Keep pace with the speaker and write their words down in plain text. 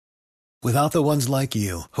Without the ones like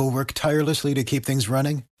you, who work tirelessly to keep things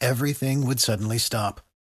running, everything would suddenly stop.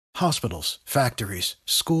 Hospitals, factories,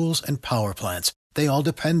 schools, and power plants, they all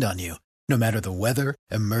depend on you. No matter the weather,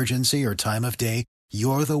 emergency, or time of day,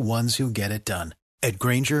 you're the ones who get it done. At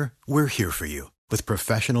Grainger, we're here for you with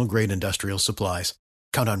professional-grade industrial supplies.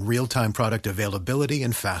 Count on real-time product availability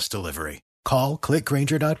and fast delivery. Call,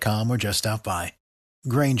 clickgrainger.com, or just stop by.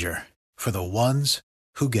 Grainger, for the ones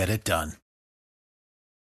who get it done.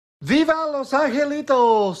 Viva Los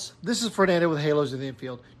Angelitos! This is Fernando with Halos in the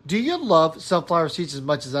Infield. Do you love sunflower seeds as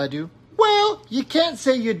much as I do? Well, you can't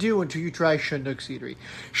say you do until you try Chinook Seedery.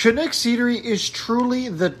 Chinook Seedery is truly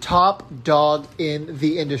the top dog in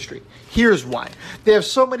the industry. Here's why. They have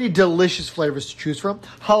so many delicious flavors to choose from.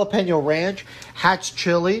 Jalapeno ranch, Hatch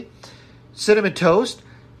chili, cinnamon toast,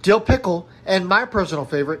 dill pickle, and my personal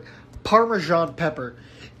favorite, Parmesan pepper.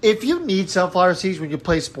 If you need sunflower seeds when you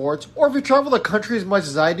play sports, or if you travel the country as much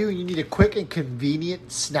as I do and you need a quick and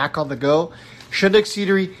convenient snack on the go, Chinook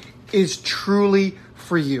Seedery is truly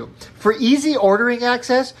for you. For easy ordering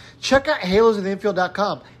access, check out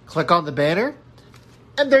halosintheinfield.com. Click on the banner,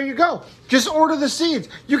 and there you go. Just order the seeds.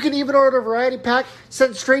 You can even order a variety pack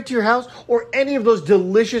sent straight to your house, or any of those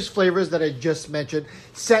delicious flavors that I just mentioned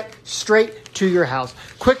sent straight to your house.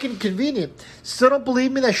 Quick and convenient. Still don't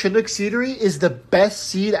believe me that Chinook Seedery is the best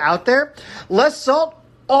seed out there? Less salt,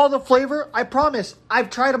 all the flavor, I promise.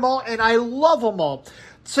 I've tried them all, and I love them all.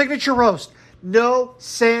 Signature roast, no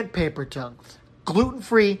sandpaper tongue.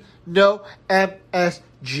 Gluten-free, no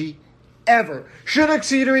MSG ever. Chinook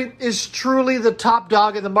Seedery is truly the top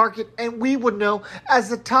dog in the market, and we would know as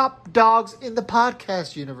the top dogs in the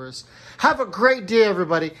podcast universe. Have a great day,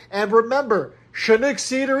 everybody. And remember, Chinook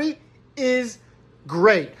Seedery is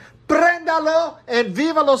great. Préndalo and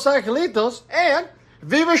viva Los Angelitos and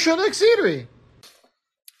viva Chinook Seedery.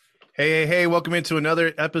 Hey, welcome into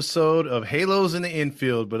another episode of Halos in the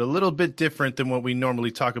Infield, but a little bit different than what we normally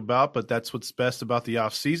talk about, but that's what's best about the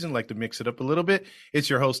off season. Like to mix it up a little bit. It's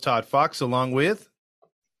your host, Todd Fox, along with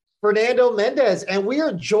Fernando Mendez, and we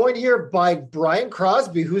are joined here by Brian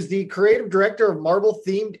Crosby, who's the creative director of Marvel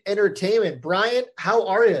Themed Entertainment. Brian, how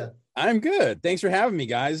are you? I'm good. Thanks for having me,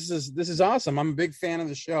 guys. This is awesome. I'm a big fan of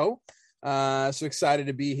the show. So excited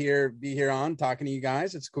to be here on talking to you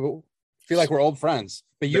guys. It's cool. Feel like we're old friends,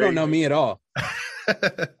 but you don't know me at all.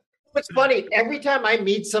 It's funny. Every time I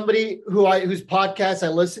meet somebody whose podcast I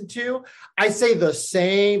listen to, I say the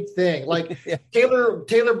same thing. Like yeah.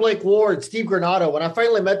 Taylor Blake Ward, Steve Granado. When I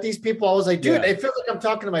finally met these people, I was like, dude, I feel like I'm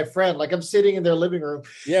talking to my friend. Like I'm sitting in their living room.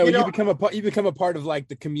 Yeah, you become a part of like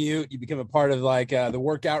the commute. You become a part of like the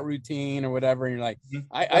workout routine or whatever. And you're like,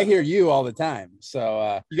 I hear you all the time.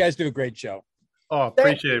 So you guys do a great show. Oh,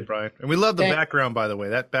 appreciate it, Brian. And we love the background, by the way.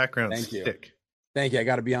 That background's sick. Thank you. I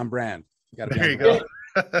got to be on brand. There you go.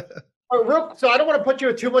 So I don't want to put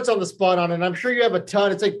you too much on the spot on it. And I'm sure you have a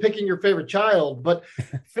ton. It's like picking your favorite child, but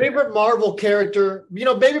favorite Marvel character,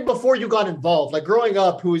 maybe before you got involved, like growing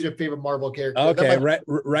up, who was your favorite Marvel character? Okay.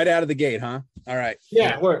 Right out of the gate, huh? All right.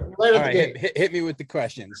 Yeah. We're right out the gate. Hit me with the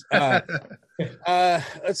questions.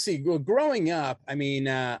 Let's see. Well, growing up, I mean,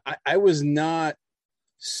 I was not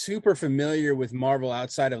super familiar with Marvel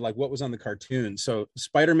outside of like what was on the cartoon. So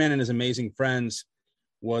Spider-Man and His Amazing Friends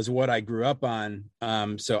was what I grew up on.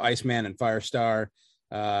 So Iceman and Firestar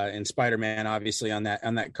and Spider-Man, obviously on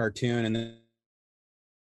that cartoon. And then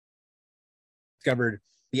discovered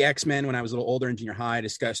the X-Men when I was a little older in junior high.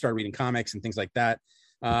 Started reading comics and things like that.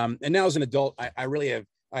 And now as an adult, I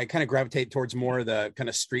kind of gravitate towards more of the kind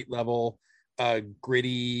of street level,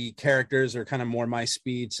 gritty characters are kind of more my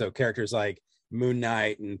speed. So characters like Moon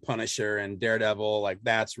Knight and Punisher and Daredevil, like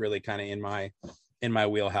that's really kind of in my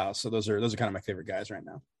wheelhouse. So those are kind of my favorite guys right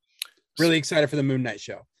now. Really excited for the Moon Knight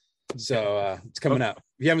show. So it's coming up.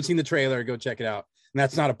 If you haven't seen the trailer, go check it out. And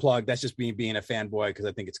that's not a plug. That's just me being a fanboy because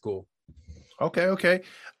I think it's cool. Okay.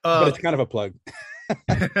 But it's kind of a plug.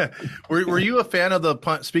 Were you a fan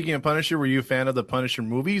of speaking of Punisher, were you a fan of the Punisher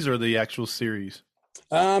movies or the actual series?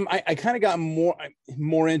 I kind of got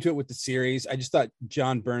more into it with the series. I just thought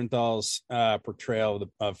John Bernthal's portrayal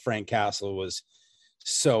of Frank Castle was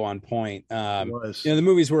so on point. The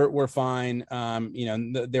movies were fine.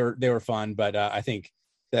 They were fun, but I think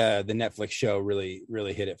the Netflix show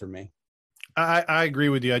really hit it for me. I agree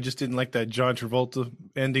with you. I just didn't like that John Travolta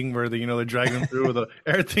ending where they're dragging him through with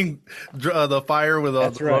everything, the fire with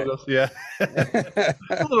all the logos. Yeah, a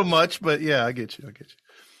little much, but yeah, I get you.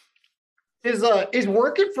 Is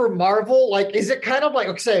working for Marvel, like, is it kind of like,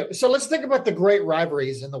 okay, so let's think about the great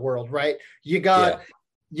rivalries in the world, right? You got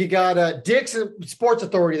Dick's Sports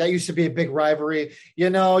Authority. That used to be a big rivalry. You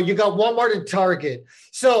got Walmart and Target.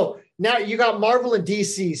 So Now you got Marvel and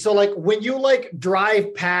DC. So like when you like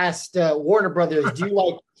drive past Warner Brothers, do you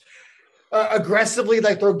like aggressively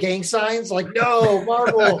like throw gang signs like no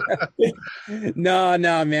Marvel?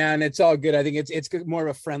 No, man, it's all good. I think it's more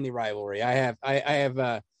of a friendly rivalry. I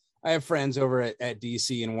have friends over at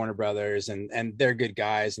DC and Warner Brothers, and they're good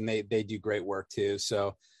guys, and they do great work too.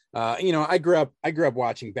 So, I grew up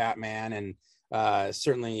watching Batman, and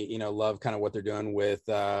certainly love kind of what they're doing with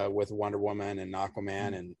Wonder Woman and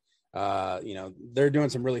Aquaman, and they're doing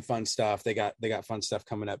some really fun stuff. They got fun stuff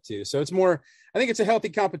coming up too. So it's more, I think it's a healthy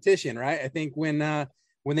competition, right? I think when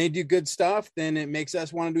they do good stuff, then it makes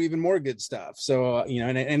us want to do even more good stuff. So,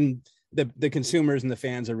 and the consumers and the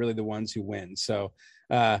fans are really the ones who win. So,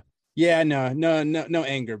 no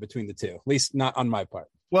anger between the two, at least not on my part.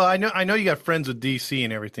 Well, I know you got friends with DC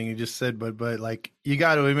and everything you just said, but like you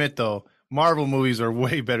got to admit though, Marvel movies are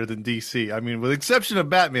way better than DC. I mean, with the exception of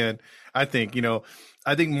Batman, I think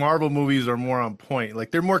Marvel movies are more on point.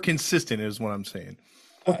 Like they're more consistent is what I'm saying.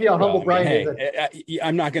 I feel humble Brian.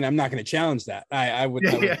 I'm not gonna challenge that. I would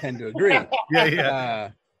tend to agree.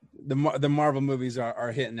 The Marvel movies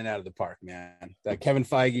are hitting it out of the park, man. Kevin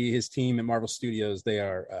Feige, his team at Marvel Studios,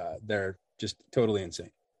 they're just totally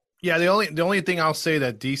insane. Yeah, the only thing I'll say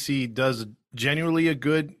that DC does genuinely a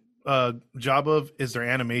good job of is their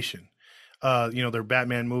animation. Their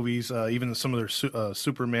Batman movies, even some of their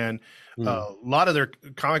Superman, a lot of their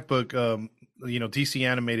comic book, DC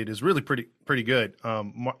animated is really pretty good.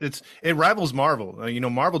 It rivals Marvel.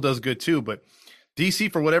 Marvel does good too, but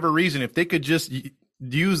DC, for whatever reason, if they could just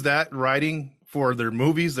use that writing for their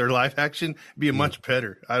movies, their live action, be a much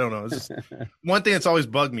better. I don't know. It's just one thing that's always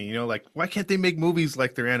bugged me, like why can't they make movies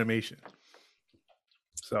like their animation?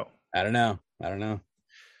 So I don't know.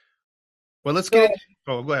 Well, let's get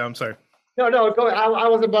go ahead. I'm sorry. No, go ahead. I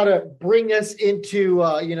was about to bring us into,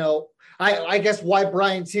 I guess why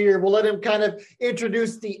Brian's here. We'll let him kind of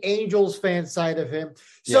introduce the Angels fan side of him.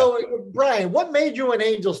 So, Brian, what made you an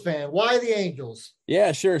Angels fan? Why the Angels?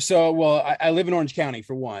 Yeah, sure. So, well, I live in Orange County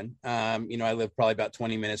for one. I live probably about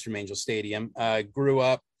 20 minutes from Angel Stadium. Grew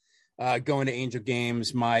up going to Angel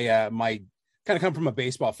games. My kind of come from a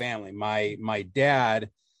baseball family. My dad,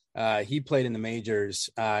 he played in the majors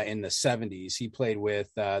in the 70s. He played with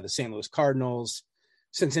the St. Louis Cardinals,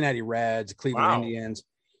 Cincinnati Reds, Cleveland Indians,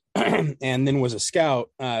 and then was a scout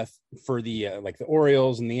for the the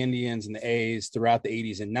Orioles and the Indians and the A's throughout the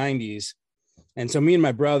 80s and 90s. And so me and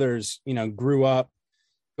my brothers, grew up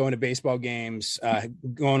going to baseball games,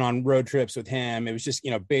 going on road trips with him. It was just,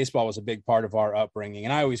 baseball was a big part of our upbringing.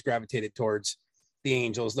 And I always gravitated towards the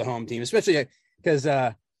Angels, the home team, especially because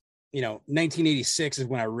 1986 is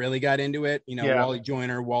when I really got into it. Wally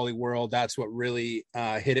Joyner, Wally World, that's what really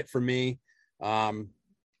hit it for me. And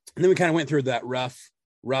then we kind of went through that rough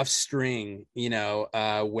string,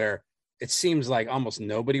 where it seems like almost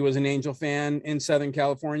nobody was an Angel fan in Southern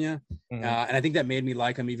California. And I think that made me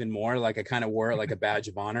like them even more. Like I kind of wore it like a badge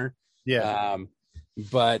of honor. Yeah.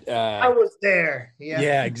 But I was there.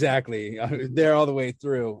 Yeah, exactly. There all the way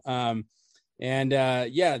through.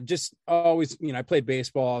 Just always, I played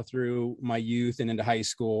baseball through my youth and into high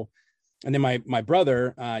school. And then my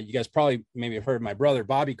brother, you guys probably maybe have heard of my brother,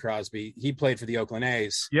 Bobby Crosby. He played for the Oakland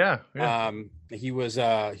A's. Yeah. He was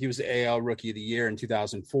the AL Rookie of the Year in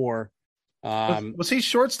 2004. Was he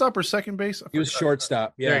shortstop or second base? He was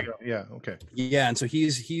shortstop. Yeah. There you go. Yeah. Okay. Yeah. And so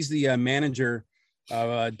he's the manager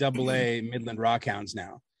of AA Midland Rockhounds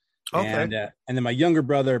now. Okay. And then my younger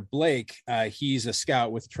brother, Blake, he's a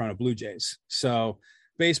scout with the Toronto Blue Jays. So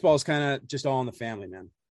baseball's kind of just all in the family,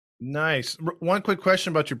 man. Nice. One quick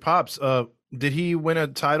question about your pops. Did he win a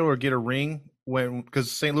title or get a ring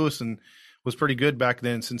because St. Louis was pretty good back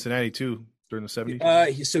then, Cincinnati too, during the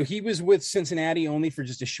 70s? So he was with Cincinnati only for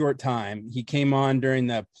just a short time. He came on during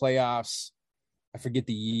the playoffs. I forget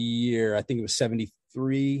the year. I think it was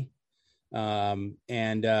 73. He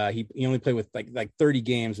only played with like 30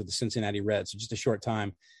 games with the Cincinnati Reds, so just a short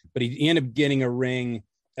time. But he ended up getting a ring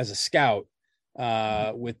as a scout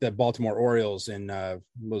with the Baltimore Orioles in what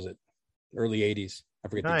was it, early 80s? I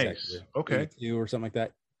forget the exact year. Okay, 82 or something like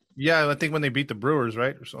that. Yeah, I think when they beat the Brewers,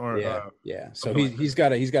 right? Yeah. So he's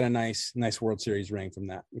got a nice World Series ring from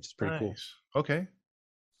that, which is pretty cool. Okay.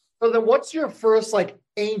 So then what's your first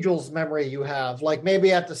Angels memory you have? Like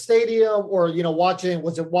maybe at the stadium or, watching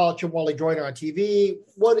Wally Joyner on TV?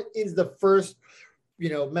 What is the first,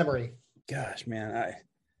 memory? Gosh, man,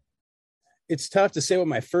 it's tough to say what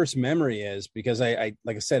my first memory is because I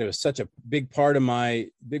like I said, it was such a big part of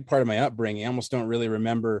my upbringing. I almost don't really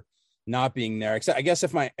remember not being there. Except I guess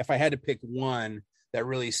if I had to pick one that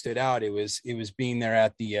really stood out, it was being there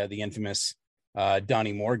at the infamous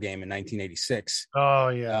Donnie Moore game in 1986. Oh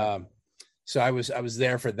yeah. So I was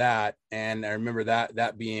there for that, and I remember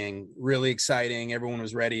that being really exciting. Everyone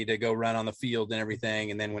was ready to go run on the field and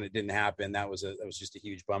everything, and then when it didn't happen, that was just a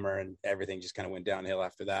huge bummer, and everything just kind of went downhill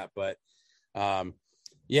after that. But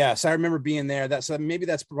yeah, so I remember being there. Maybe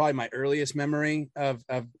that's probably my earliest memory of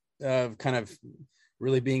kind of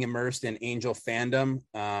really being immersed in Angel fandom.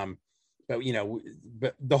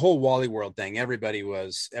 But the whole Wally World thing, everybody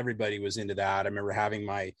was into that. I remember having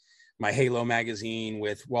my Halo magazine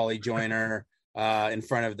with Wally Joyner in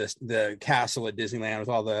front of the castle at Disneyland with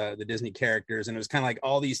all the Disney characters. And it was kind of like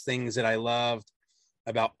all these things that I loved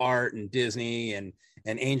about art and Disney and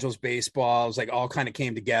Angels baseball. It was like all kind of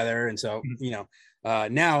came together. And so,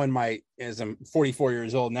 now as I'm 44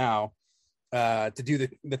 years old now, to do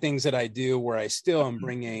the things that I do where I still am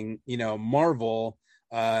bringing, Marvel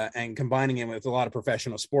and combining it with a lot of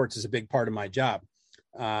professional sports is a big part of my job.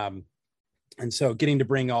 And so getting to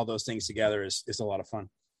bring all those things together is a lot of fun.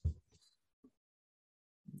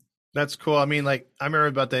 That's cool. I mean, like, I remember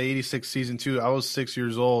about that 86 season too. I was 6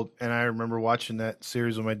 years old, and I remember watching that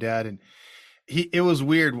series with my dad, and it was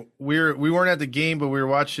weird. We weren't at the game, but we were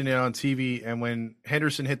watching it on TV. And when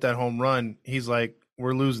Henderson hit that home run, he's like,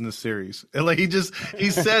 "We're losing the series." And like, he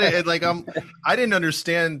said it. And like, I didn't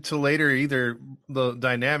understand till later either the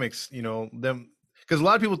dynamics, them, because a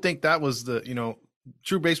lot of people think that was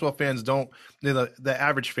true baseball fans don't, the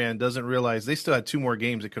average fan doesn't realize they still had 2 more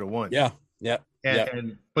games they could have won. Yeah.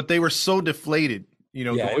 But they were so deflated,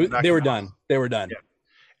 they were done. They were done. Yeah.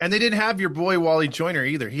 And they didn't have your boy Wally Joyner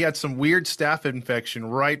either. He had some weird staph infection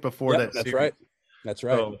right before that that's series. right. That's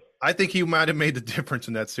right. So I think he might have made the difference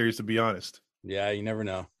in that series, to be honest. Yeah, you never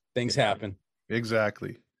know. Things happen.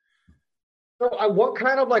 Exactly. So what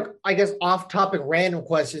kind of, like, I guess, off-topic random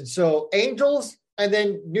question? So Angels and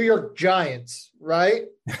then New York Giants, right?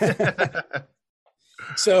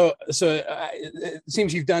 So it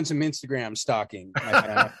seems you've done some Instagram stalking.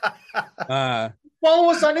 Follow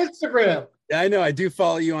us on Instagram. I know, I do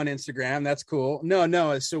follow you on Instagram. That's cool.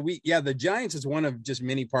 No. So the Giants is one of just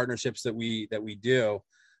many partnerships that we do.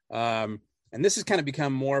 And this has kind of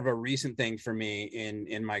become more of a recent thing for me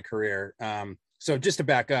in my career. So just to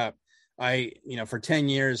back up, for 10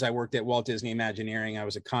 years, I worked at Walt Disney Imagineering. I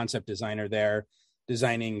was a concept designer there,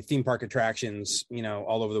 designing theme park attractions,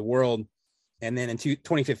 all over the world. And then in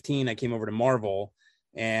 2015, I came over to Marvel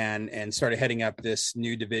and started heading up this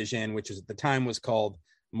new division, which at the time was called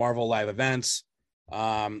Marvel Live Events.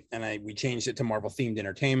 We changed it to Marvel Themed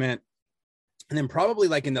Entertainment. And then probably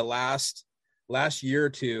like in the last year or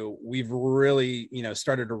two, we've really,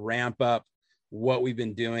 started to ramp up what we've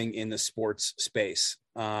been doing in the sports space.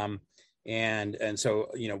 And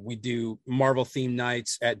so, we do Marvel themed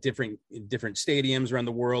nights at different stadiums around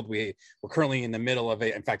the world. We're currently in the middle of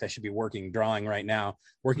it. In fact, I should be drawing right now,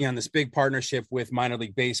 working on this big partnership with minor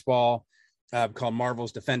league baseball called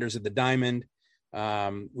Marvel's Defenders of the Diamond.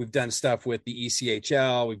 We've done stuff with the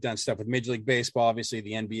ECHL. We've done stuff with Major League Baseball, obviously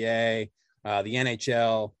the NBA, the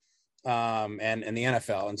NHL, and the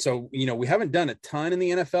NFL. And so, we haven't done a ton in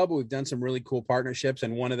the NFL, but we've done some really cool partnerships.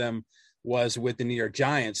 And one of them was with the New York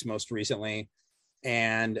Giants most recently.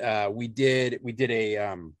 And we did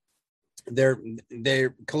a,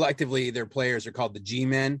 they're collectively, their players are called the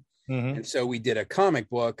G-Men. Mm-hmm. And so we did a comic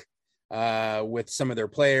book with some of their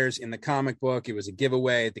players in the comic book. It was a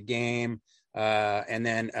giveaway at the game. And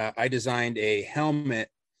then I designed a helmet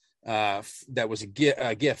that was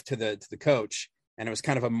a gift to the coach. And it was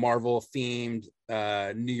kind of a Marvel themed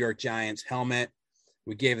New York Giants helmet.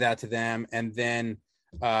 We gave that to them. And then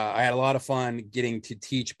I had a lot of fun getting to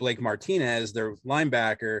teach Blake Martinez, their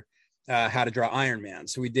linebacker, how to draw Iron Man.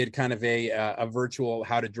 So we did kind of a virtual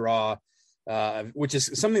how to draw, which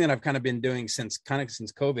is something that I've kind of been doing since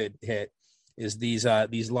COVID hit, is these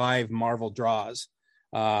live Marvel draws.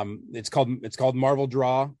 It's called Marvel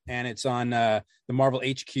Draw, and it's on the Marvel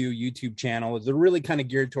HQ YouTube channel. They're really kind of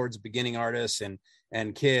geared towards beginning artists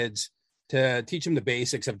and kids, to teach them the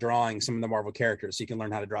basics of drawing some of the Marvel characters, so you can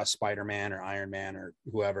learn how to draw Spider-Man or Iron Man or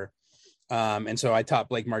whoever. And so I taught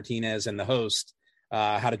Blake Martinez and the host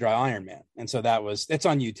how to draw Iron Man. And so it's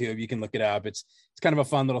on YouTube. You can look it up. It's kind of a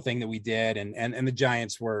fun little thing that we did. And the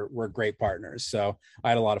Giants were great partners. So I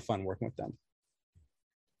had a lot of fun working with them.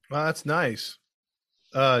 Well, that's nice.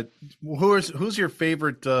 Who's your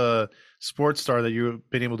favorite sports star that you've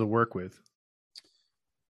been able to work with,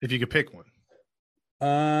 if you could pick one?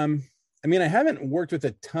 I mean, I haven't worked with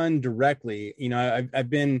a ton directly.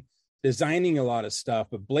 I've been designing a lot of stuff,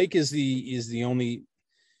 but Blake is the only. In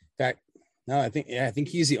fact, no, I think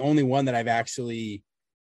he's the only one that I've actually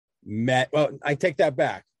met. Well, I take that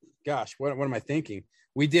back. Gosh, what am I thinking?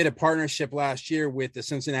 we did a partnership last year with the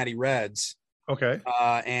Cincinnati Reds. Okay.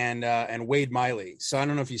 And Wade Miley. So I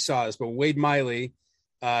don't know if you saw this, but Wade Miley,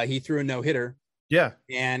 he threw a no-hitter. Yeah.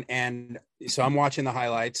 And so I'm watching the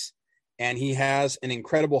highlights, and he has an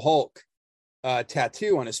Incredible Hulk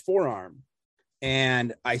tattoo on his forearm.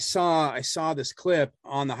 And I saw this clip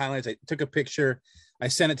on the highlights. I took a picture. I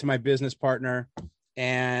sent it to my business partner,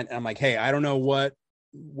 and I'm like, hey, I don't know what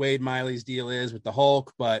Wade Miley's deal is with the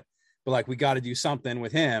Hulk, but like, we got to do something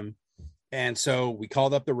with him. And so we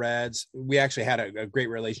called up the Reds. We actually had a great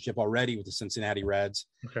relationship already with the Cincinnati Reds.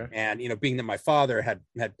 Okay. And, being that my father had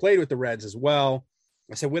played with the Reds as well,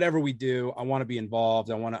 I said, whatever we do, I want to be involved.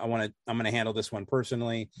 I'm going to handle this one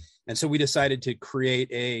personally. And so we decided to create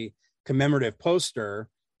a commemorative poster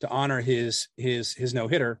to honor his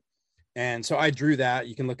no-hitter. And so I drew that.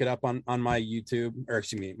 You can look it up on my YouTube, or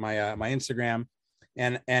excuse me, my Instagram.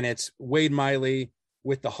 And it's Wade Miley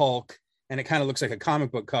with the Hulk. And it kind of looks like a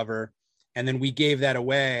comic book cover. And then we gave that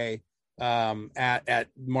away at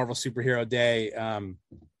Marvel Superhero Day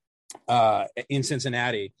in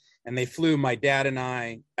Cincinnati. And they flew my dad and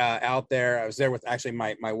I out there. I was there with actually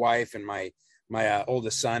my wife and my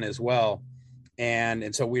oldest son as well.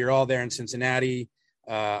 And so we were all there in Cincinnati.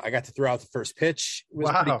 I got to throw out the first pitch. It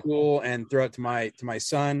was pretty cool, and throw it to my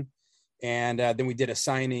son. And then we did a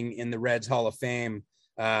signing in the Reds Hall of Fame,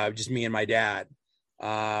 just me and my dad.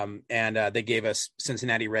 They gave us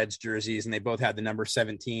Cincinnati Reds jerseys, and they both had the number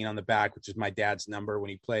 17 on the back, which is my dad's number when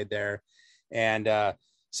he played there. And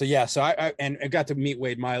so I got to meet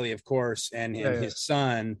Wade Miley, of course, and his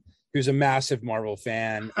son, who's a massive Marvel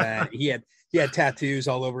fan. And he had tattoos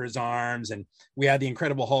all over his arms, and we had the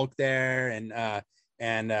Incredible Hulk there.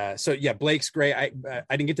 So Blake's great. I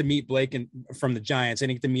didn't get to meet Blake from the Giants. I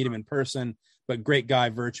didn't get to meet him in person, but great guy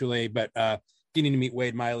virtually. But getting to meet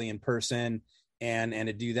Wade Miley in person and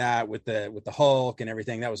to do that with the Hulk and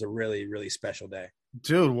everything, that was a really, really special day.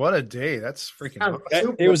 Dude, what a day. That's freaking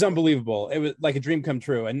awesome. It was unbelievable. It was like a dream come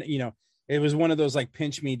true. And, it was one of those like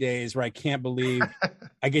pinch me days where I can't believe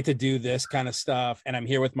I get to do this kind of stuff. And I'm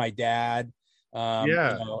here with my dad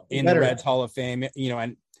in the Reds Hall of Fame,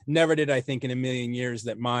 and never did I think in a million years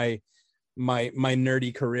that my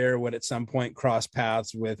nerdy career would at some point cross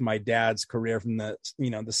paths with my dad's career from the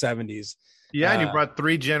 70s. Yeah, and you brought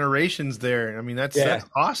 3 generations there. I mean, that's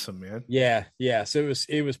awesome, man. Yeah. So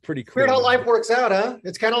it was pretty cool. Weird how life works out, huh?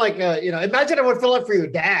 It's kind of like imagine it would feel like for your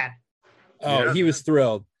dad. Oh, yeah. He was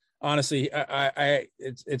thrilled. Honestly,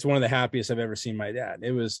 it's one of the happiest I've ever seen my dad.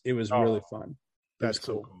 It was really fun. That's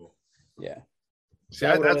cool. Yeah. See,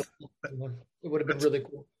 it would have been really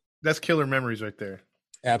cool. That's killer memories right there.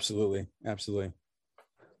 Absolutely.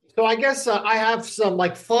 So I guess I have some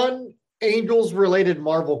like fun Angels related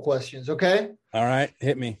Marvel questions. Okay. All right.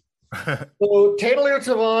 Hit me. So Taylor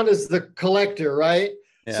Tavon is the collector, right?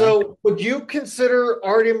 Yeah. So would you consider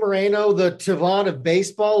Artie Moreno the Tavon of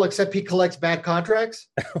baseball, except he collects bad contracts?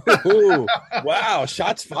 Ooh, wow.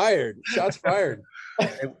 Shots fired.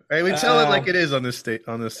 Hey, we tell it like it is on this state.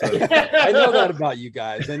 On this side. I know that about you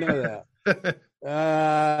guys. I know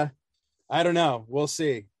that. I don't know. We'll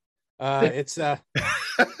see. It's so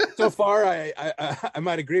far I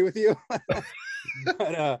might agree with you,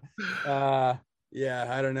 but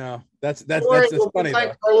I don't know. That's funny.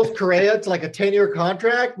 Like Carlos Correa to like a 10-year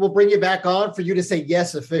contract. We'll bring you back on for you to say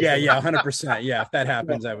yes officially. Yeah, 100%. Yeah, if that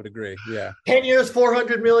happens, I would agree. Yeah, 10 years,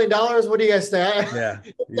 $400 million. What do you guys say? Yeah,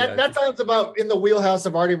 that sounds about in the wheelhouse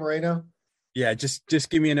of Artie Moreno. Yeah, just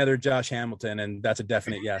give me another Josh Hamilton, and that's a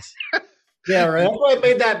definite yes. Yeah, right. That's why I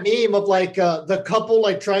made that meme of like the couple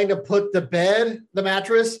like trying to put the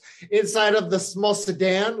mattress inside of the small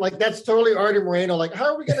sedan. Like that's totally Artie Moreno. Like, how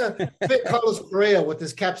are we gonna fit Carlos Correa with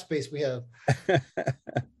this cap space we have?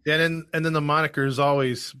 Yeah, and then the moniker is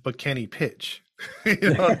always, but can he pitch?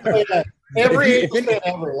 Yeah. Every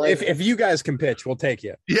if you guys can pitch, we'll take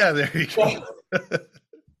you. Yeah, there you go.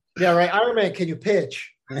 Yeah, right. Iron Man, can you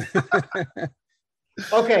pitch?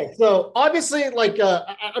 Okay, so obviously, like,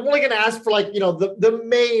 I'm only going to ask for, like, the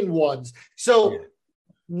main ones. So,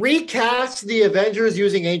 recast the Avengers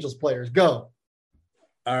using Angels players. Go.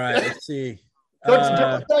 All right, let's see.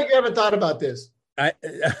 Don't like you haven't thought about this. All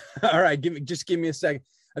right, give me a second.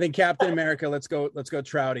 I think Captain America. Let's go,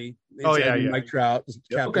 Trouty. Mike Trout,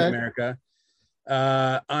 Captain America.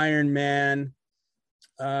 Iron Man.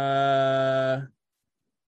 Let's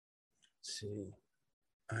see.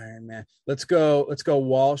 Iron Man. Let's go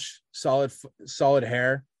Walsh. Solid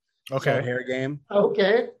hair. Okay. Solid hair game.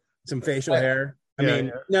 Okay. Some facial hair. No.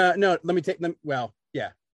 Let me take them. Well,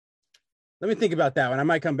 yeah. Let me think about that one. I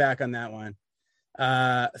might come back on that one.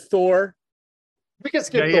 Thor. We can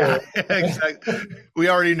skip Yeah, Thor. exactly. We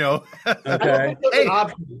already know. I don't Okay. think that's Hey, an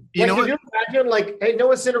option. you know Could what? you imagine, like, hey,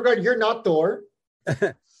 Noah Syndergaard, you're not Thor.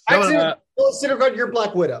 No, Actually, Noah Syndergaard, you're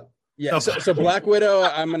Black Widow. Yeah. So Black Widow,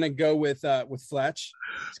 I'm gonna go with Fletch.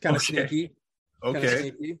 It's kind of Okay. sneaky.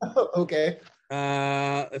 Okay. Okay.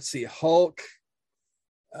 Let's see. Hulk.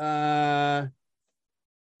 No,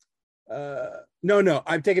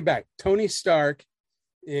 I take it back. Tony Stark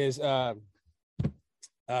is oh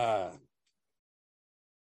my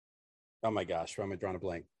gosh, why am I drawing a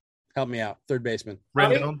blank? Help me out. Third baseman.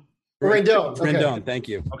 Rendon. Rendon. Okay. Rendon, thank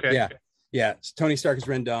you. Okay. Yeah. Tony Stark is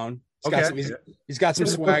Rendon. He's got some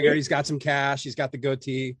Okay. swagger, he's got some cash, he's got the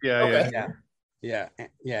goatee. Yeah. Yeah.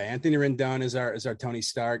 Anthony Rendon is our Tony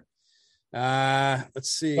Stark. Let's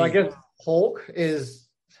see. So I guess Hulk is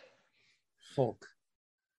Hulk.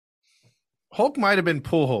 Hulk might have been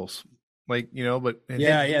Pujols, like, but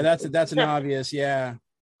That's an obvious. Yeah,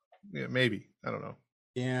 maybe. I don't know.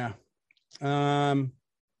 yeah.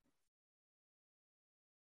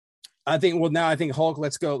 I think Hulk.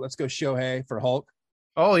 Let's go Shohei for Hulk.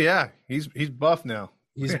 Oh yeah, he's buff now.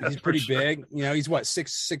 He's pretty big. He's what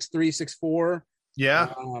 6'3", 6'4". Yeah.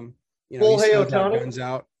 Full he Hey sends out Ohtani? guns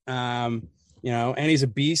out. And he's a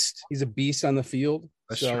beast. He's a beast on the field.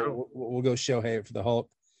 That's so true. We'll go Shohei for the Hulk.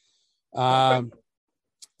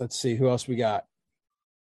 Let's see who else we got.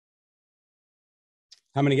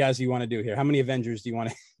 How many guys do you want to do here? How many Avengers do you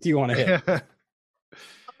want to hit?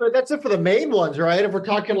 But that's it for the main ones, right? If we're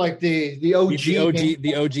talking like the OG,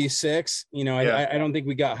 the OG 6. I don't think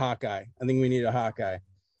we got Hawkeye. I think we need a Hawkeye.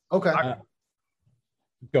 Okay.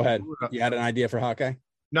 Go ahead. You had an idea for Hawkeye?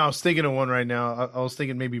 No, I was thinking of one right now. I was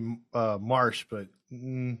thinking maybe Marsh, but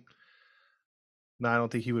no, I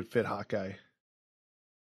don't think he would fit Hawkeye.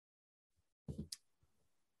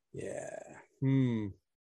 Yeah.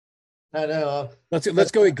 I know.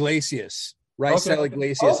 Let's go Iglesias. Raisel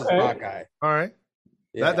Iglesias is Hawkeye. All right.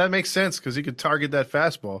 Yeah. That makes sense because he could target that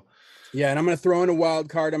fastball. Yeah, and I'm going to throw in a wild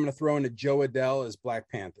card. I'm going to throw in a Joe Adell as Black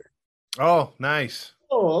Panther. Oh, nice.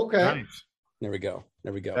 Oh, okay. Nice. There we go.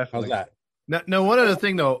 Definitely. How's that? Now, one other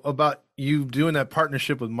thing though about you doing that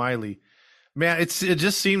partnership with Miley, man, it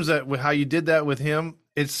just seems that with how you did that with him,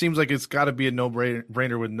 it seems like it's got to be a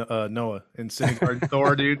no-brainer with Noah and Syndergaard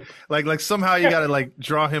Thor, dude. Like somehow you got to like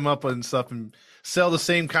draw him up and stuff and sell the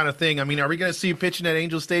same kind of thing. I mean, are we going to see you pitching at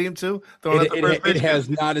Angel Stadium too? It has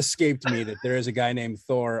not escaped me that there is a guy named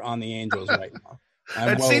Thor on the Angels right now.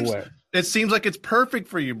 I'm aware. It seems like it's perfect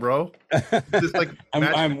for you, bro. Just like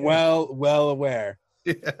I'm well aware.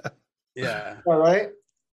 Yeah. All right.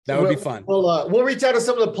 That would be fun. We'll reach out to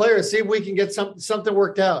some of the players, see if we can get something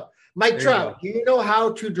worked out. Mike Trout, do you know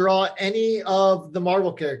how to draw any of the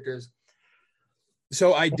Marvel characters?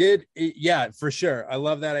 So I did, yeah, for sure. I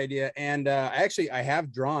love that idea, and I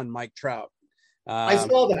have drawn Mike Trout. I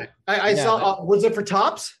saw that. I saw. Was it for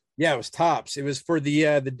Topps? Yeah, it was Topps. It was for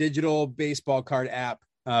the digital baseball card app,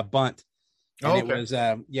 Bunt. And it was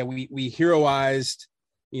we heroized,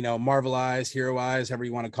 Marvelized, heroized, however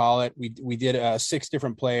you want to call it. We did 6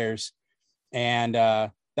 different players, and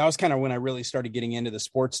that was kind of when I really started getting into the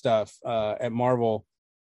sports stuff at Marvel.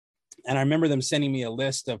 And I remember them sending me a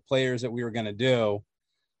list of players that we were going to do.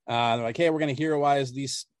 They're like, hey, we're going to heroize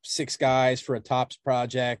these 6 guys for a Topps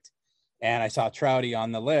project. And I saw Trouty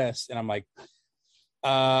on the list, and I'm like,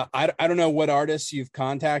 I don't know what artists you've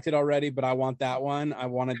contacted already, but I want that one. I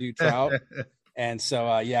want to do Trout. And so,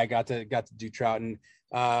 I got to do Trout. And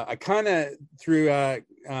I kind of through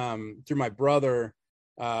my brother,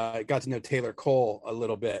 got to know Taylor Cole a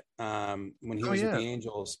little bit when he was at the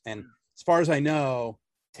Angels. And as far as I know,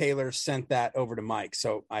 Taylor sent that over to Mike.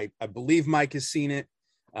 So I believe Mike has seen it,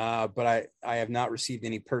 but I have not received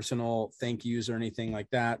any personal thank yous or anything like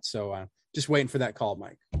that. So just waiting for that call,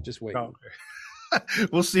 Mike. Just waiting. Okay.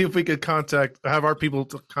 We'll see if we could have our people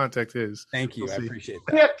contact his. Thank you. I appreciate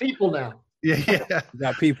that. We have people now. Yeah. We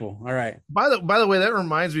got people. All right. By the way, that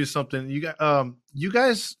reminds me of something. You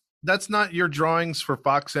guys, that's not your drawings for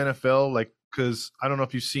Fox NFL, like, because I don't know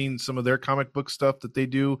if you've seen some of their comic book stuff that they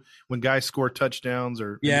do when guys score touchdowns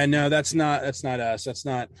or. Yeah, no, that's not us. It's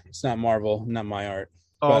not Marvel, not my art.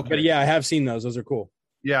 Oh, but yeah, I have seen those. Those are cool.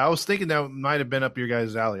 Yeah, I was thinking that might have been up your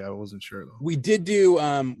guys' alley. I wasn't sure though. We did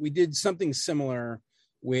something similar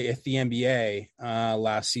with the NBA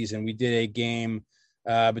last season. We did a game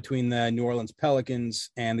between the New Orleans Pelicans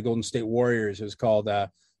and the Golden State Warriors. It was called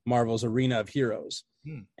Marvel's Arena of Heroes.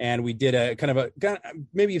 And we did a kind of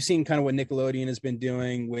maybe you've seen kind of what Nickelodeon has been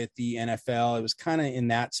doing with the NFL. It was kind of in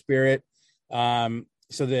that spirit. So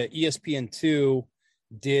the ESPN2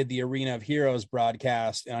 did the Arena of Heroes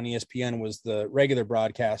broadcast, and on ESPN was the regular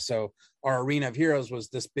broadcast. So our Arena of Heroes was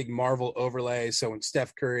this big Marvel overlay. So when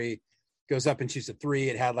Steph Curry goes up and shoots a three,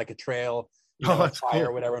 it had like a trail, of fire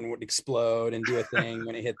or whatever, and would explode and do a thing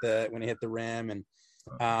when it hit the rim.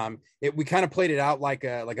 And we kind of played it out like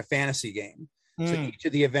a fantasy game. So each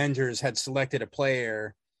of the Avengers had selected a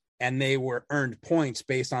player, and they were earned points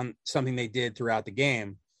based on something they did throughout the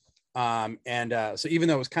game. So even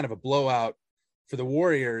though it was kind of a blowout for the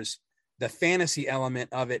Warriors, the fantasy element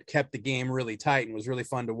of it kept the game really tight and was really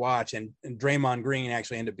fun to watch. And Draymond Green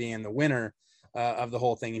actually ended up being the winner of the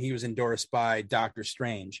whole thing. And he was endorsed by Doctor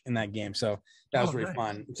Strange in that game. So that was really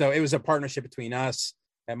fun. So it was a partnership between us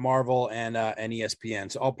at Marvel and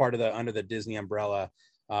ESPN. So all part of under the Disney umbrella,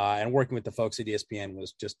 and working with the folks at ESPN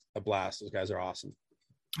was just a blast. Those guys are awesome.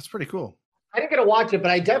 That's pretty cool. I didn't get to watch it,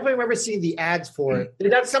 but I definitely remember seeing the ads for it.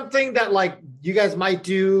 Is that something that like you guys might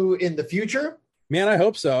do in the future? Man, I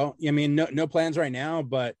hope so. I mean, no plans right now,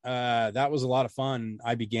 but that was a lot of fun.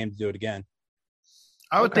 I'd be game to do it again.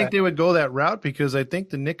 I would think they would go that route because I think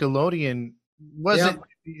the Nickelodeon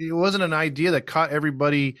it wasn't an idea that caught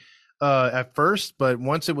everybody at first, but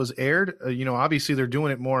once it was aired, obviously they're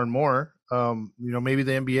doing it more and more. Maybe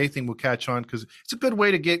the NBA thing will catch on because it's a good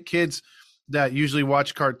way to get kids that usually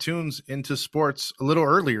watch cartoons into sports a little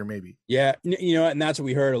earlier, maybe. Yeah. And that's what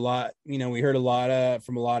we heard a lot. We heard a lot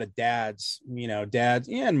from a lot of dads, dads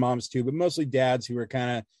and moms too, but mostly dads who were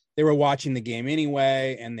they were watching the game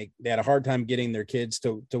anyway. And they had a hard time getting their kids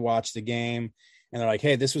to watch the game. And they're like,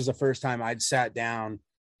 hey, this was the first time I'd sat down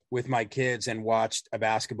with my kids and watched a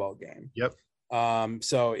basketball game. Yep.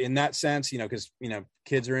 So in that sense, because,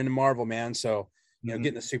 kids are into Marvel, man. So,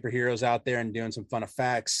 getting the superheroes out there and doing some fun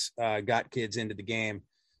effects, got kids into the game.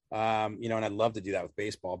 And I'd love to do that with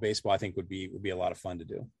baseball. Baseball, I think would be a lot of fun to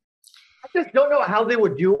do. I just don't know how they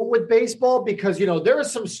would do it with baseball because, there are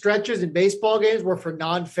some stretches in baseball games where for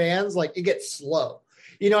non-fans, like it gets slow.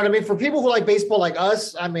 You know what I mean? For people who like baseball like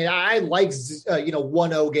us, I mean, I like,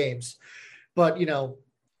 1-0 games, but,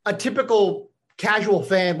 a typical casual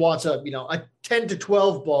fan wants a 10 to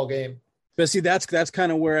 12 ball game. But see, that's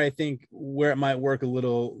kind of where I think where it might work a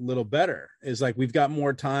little better is like we've got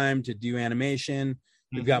more time to do animation.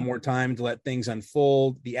 We've got more time to let things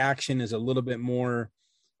unfold. The action is a little bit more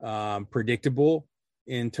predictable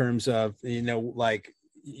in terms of, like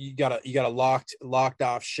you got a locked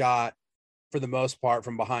off shot for the most part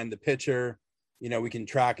from behind the pitcher. We can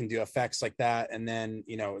track and do effects like that. And then,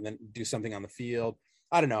 and then do something on the field.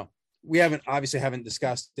 I don't know. We haven't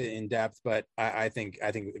discussed it in depth, but I think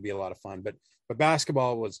it would be a lot of fun. But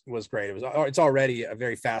basketball was great. It's already a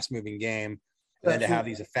very fast moving game, and then to have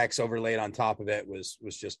these effects overlaid on top of it was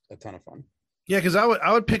just a ton of fun. Yeah, because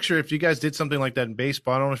I would picture if you guys did something like that in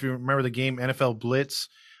baseball. I don't know if you remember the game NFL Blitz.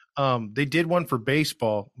 They did one for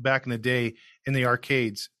baseball back in the day in the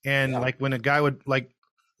arcades, and like when a guy would like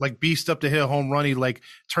beast up to hit a home run, he'd like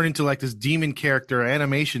turn into like this demon character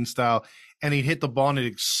animation style. And he'd hit the ball and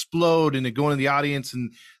it'd explode and it'd go into the audience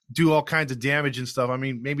and do all kinds of damage and stuff. I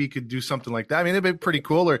mean, maybe you could do something like that. I mean, it'd be pretty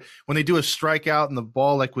cool. Or when they do a strikeout and the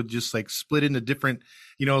ball like would just like split into different,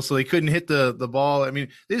 so they couldn't hit the ball. I mean,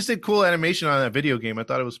 they just did cool animation on that video game. I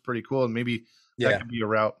thought it was pretty cool, and maybe that could be a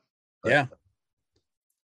route. But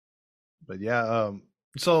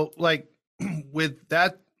so like with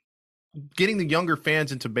that, getting the younger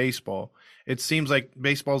fans into baseball, it seems like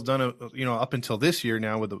baseball's done up until this year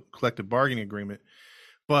now with the collective bargaining agreement.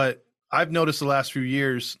 But I've noticed the last few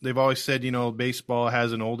years, they've always said, baseball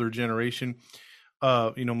has an older generation,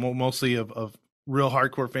 mostly of real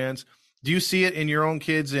hardcore fans. Do you see it in your own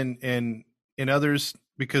kids and in others?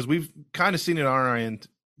 Because we've kind of seen it on our end.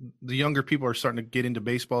 The younger people are starting to get into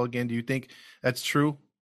baseball again. Do you think that's true?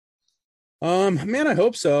 Man, I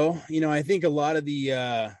hope so. I think a lot of the,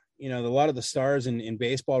 a lot of the stars in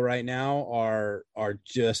baseball right now are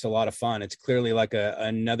just a lot of fun. It's clearly like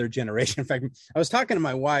another generation. In fact, I was talking to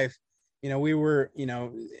my wife, we were,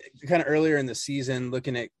 kind of earlier in the season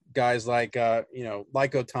looking at guys like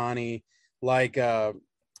Ohtani, like,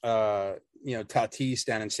 Tatis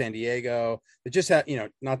down in San Diego. It just had,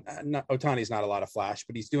 not Ohtani's not a lot of flash,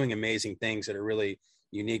 but he's doing amazing things that are really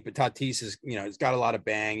unique. But Tatis is, he's got a lot of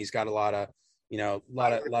bang. He's got a lot of, a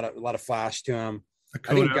lot of flash to him.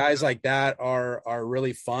 I think guys like that are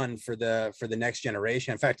really fun for the next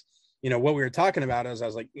generation. In fact, what we were talking about is I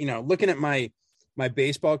was like, looking at my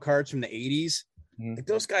baseball cards from the 80s, like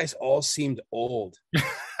those guys all seemed old.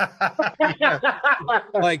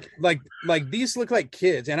 like these look like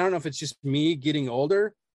kids. And I don't know if it's just me getting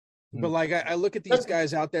older, but like I look at these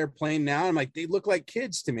guys out there playing now, and I'm like, they look like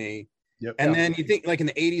kids to me. Yep. And then you think like in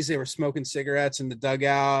the 80s, they were smoking cigarettes in the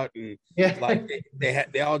dugout, and like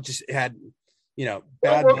they all just had,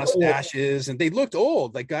 bad mustaches, and they looked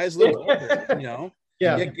old. Like guys looked older,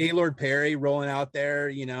 Yeah. You get Gaylord Perry rolling out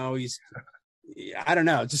there, I don't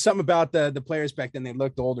know. Just something about the players back then. They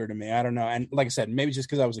looked older to me. I don't know. And like I said, maybe just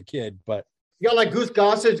because I was a kid, but you got like Goose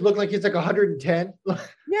Gossage look like he's like 110.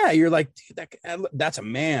 Yeah, you're like, dude, that's a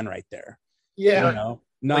man right there. Yeah.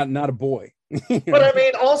 Not a boy. But I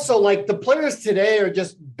mean, also like the players today are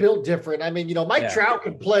just built different. I mean, Mike Trout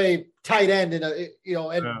can play tight end and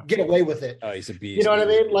get away with it. Oh, he's a beast. You know what I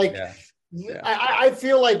mean? Like, I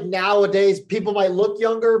feel like nowadays people might look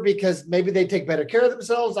younger because maybe they take better care of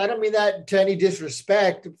themselves. I don't mean that to any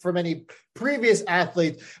disrespect from any previous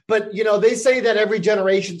athletes, but they say that every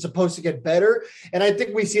generation is supposed to get better. And I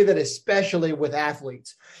think we see that especially with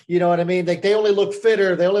athletes, you know what I mean? Like they only look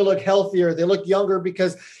fitter, they only look healthier, they look younger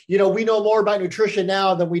because, we know more about nutrition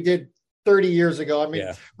now than we did 30 years ago. I mean,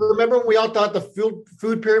 remember when we all thought the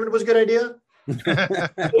food pyramid was a good idea?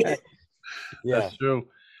 That's true.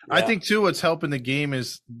 Yeah. I think too, what's helping the game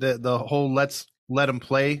is the whole let them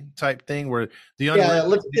play type thing where the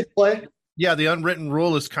unwritten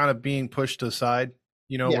rule is kind of being pushed aside,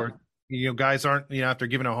 where, guys aren't, after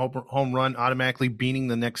giving a home run, automatically beating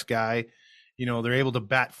the next guy, they're able to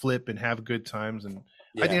bat flip and have good times. And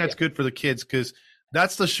I think that's good for the kids because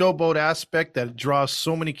that's the showboat aspect that draws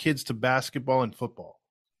so many kids to basketball and football.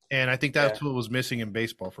 And I think that's what was missing in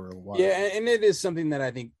baseball for a while. Yeah, and it is something that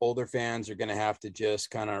I think older fans are going to have to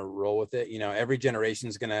just kind of roll with it. Every generation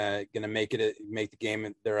is going to make the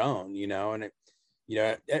game their own. And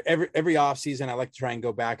every off season, I like to try and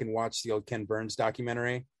go back and watch the old Ken Burns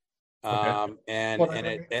documentary. And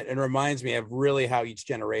it reminds me of really how each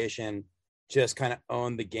generation just kind of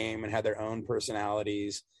owned the game and had their own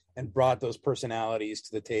personalities and brought those personalities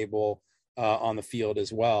to the table on the field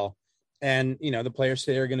as well. And, the players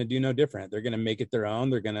today are going to do no different. They're going to make it their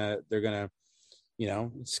own. They're going to,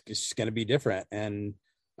 it's going to be different. And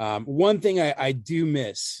one thing I do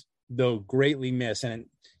miss, though greatly miss, and,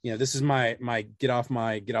 this is my get off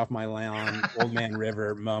my lawn, old man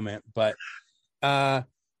river moment, but I'm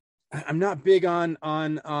not big on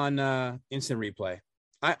instant replay.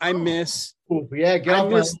 I miss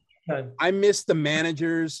the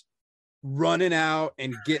managers running out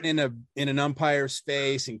and getting in an umpire's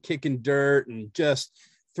face and kicking dirt and just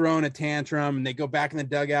throwing a tantrum, and they go back in the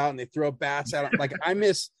dugout and they throw bats out. Like I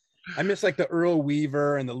miss like the Earl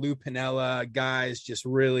Weaver and the Lou Piniella guys just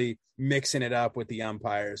really mixing it up with the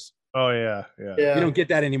umpires. Oh yeah. You don't get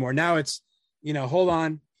that anymore. Now it's, hold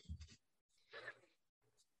on.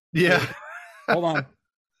 Yeah. Hold on.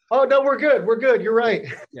 Oh no, we're good. You're right.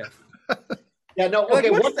 Yeah. Yeah. No.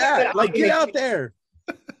 Okay. Like, what's that? Like, get out there.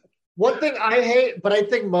 One thing I hate, but I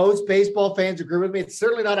think most baseball fans agree with me, it's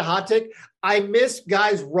certainly not a hot take. I miss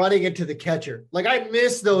guys running into the catcher. Like I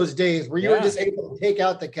miss those days where you were just able to take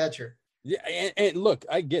out the catcher. Yeah, and look,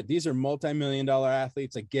 I get these are multi-million-dollar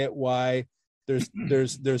athletes. I get why there's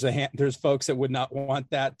folks that would not want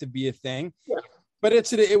that to be a thing. Yeah. But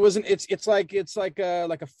it's like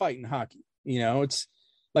a fight in hockey. It's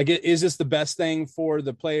like, is this the best thing for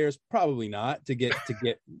the players? Probably not to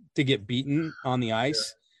get beaten on the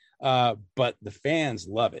ice. But the fans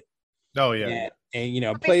love it. Oh yeah.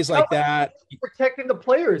 And plays like that. Protecting the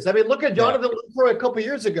players. I mean, look at Jonathan Lucroy a couple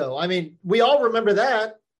years ago. I mean, we all remember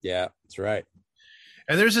that. Yeah, that's right.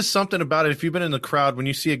 And there's just something about it. If you've been in the crowd, when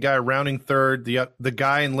you see a guy rounding third, the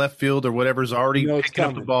guy in left field or whatever is already picking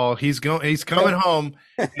up the ball. He's coming home,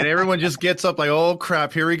 and everyone just gets up like, oh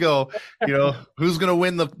crap, here we go. Who's going to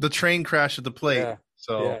win the train crash at the plate? Yeah.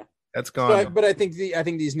 So that's gone. But I think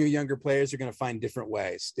these new younger players are going to find different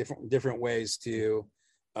ways to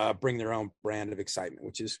bring their own brand of excitement,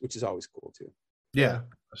 which is always cool too. Yeah,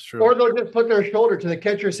 that's true. Or they'll just put their shoulder to the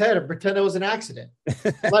catcher's head and pretend it was an accident.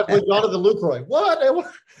 Like with Jonathan Lucroy. What? It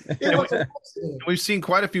was an accident. We've seen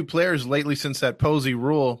quite a few players lately since that Posey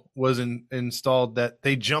rule was installed that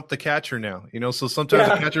they jump the catcher now. So sometimes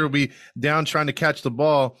the catcher will be down trying to catch the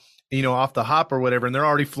ball, off the hop or whatever, and they're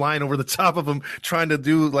already flying over the top of them trying to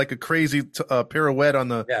do like a crazy pirouette on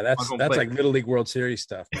the that's like Little League World Series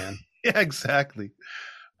stuff, man. Yeah, exactly.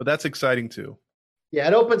 But that's exciting too. Yeah,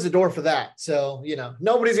 it opens the door for that. So,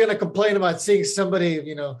 nobody's going to complain about seeing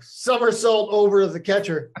somebody, somersault over the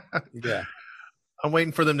catcher. Yeah. I'm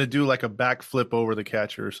waiting for them to do like a backflip over the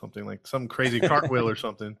catcher or something, like some crazy cartwheel or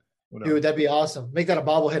something. Dude, that'd be awesome. Make that a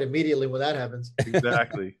bobblehead immediately when that happens.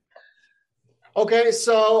 Exactly. Okay,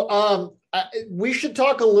 so we should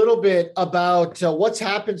talk a little bit about what's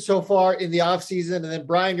happened so far in the offseason. And then,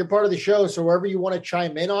 Brian, you're part of the show, so wherever you want to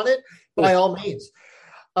chime in on it, by all means.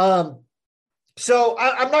 So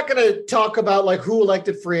I'm not going to talk about like who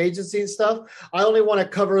elected free agency and stuff. I only want to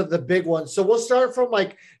cover the big ones. So we'll start from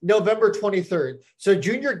like November 23rd. So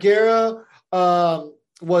Junior Guerra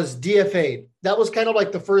was DFA'd. That was kind of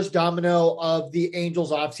like the first domino of the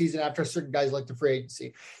Angels offseason after certain guys elected free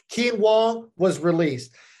agency. Keen Wong was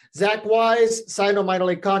released. Zach Wise signed a minor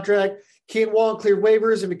league contract. Keen Wong cleared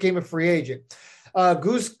waivers and became a free agent.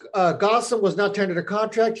 Goose Gossam was not tendered a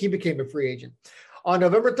contract. He became a free agent. On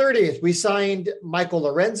November 30th, we signed Michael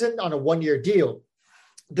Lorenzen on a one-year deal.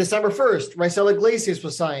 December 1st, Raisel Iglesias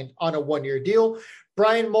was signed on a one-year deal.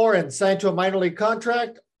 Brian Moran signed to a minor league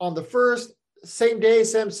contract on the 1st. Same day,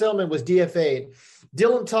 Sam Selman was DFA'd.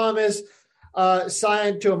 Dylan Thomas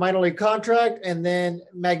signed to a minor league contract, and then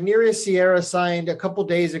Magneria Sierra signed a couple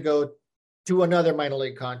days ago to another minor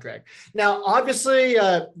league contract. Now, obviously,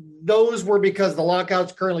 those were because the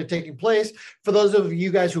lockout's currently taking place. For those of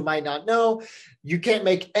you guys who might not know, you can't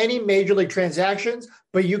make any major league transactions,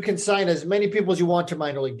 but you can sign as many people as you want to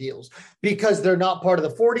minor league deals because they're not part of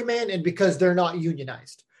the 40-man and because they're not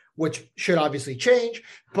unionized, which should obviously change.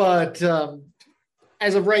 But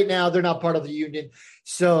as of right now, they're not part of the union.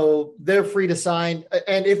 So they're free to sign.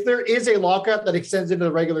 And if there is a lockout that extends into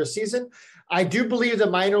the regular season, I do believe the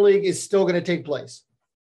minor league is still going to take place.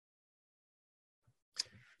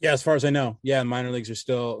 Yeah, as far as I know. Yeah, minor leagues are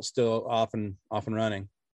still off and running.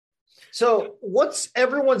 So what's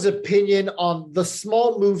everyone's opinion on the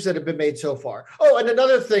small moves that have been made so far? Oh, and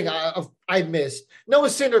another thing I missed. Noah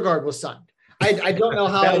Syndergaard was signed. I don't know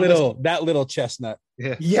how that little chestnut.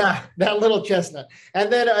 Yeah, that little chestnut.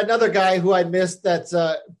 And then another guy who I missed that's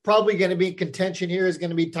probably going to be in contention here is going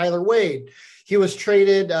to be Tyler Wade. He was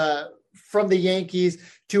traded from the Yankees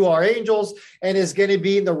to our Angels and is going to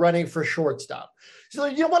be in the running for shortstop. So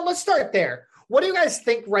you know what? Let's start there. What do you guys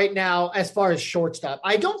think right now as far as shortstop?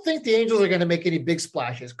 I don't think the Angels are going to make any big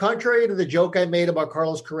splashes. Contrary to the joke I made about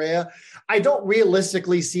Carlos Correa, I don't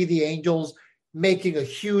realistically see the Angels making a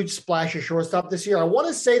huge splash at shortstop this year. I want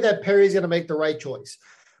to say that Perry's going to make the right choice.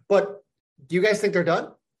 But do you guys think they're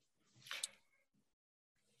done?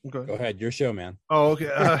 Okay. Go ahead. Your show, man. Oh,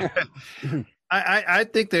 okay. I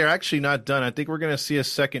think they're actually not done. I think we're going to see a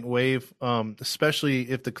second wave, especially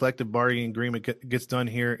if the collective bargaining agreement gets done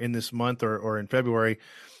here in this month or in February,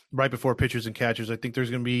 right before pitchers and catchers. I think there's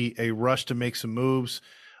going to be a rush to make some moves.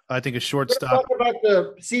 I think a shortstop. We're talk about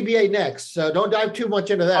the CBA next, so don't dive too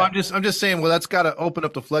much into that. I'm just saying. Well, that's got to open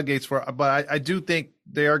up the floodgates for. But I do think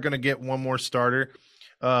they are going to get one more starter.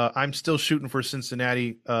 I'm still shooting for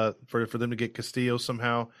Cincinnati for them to get Castillo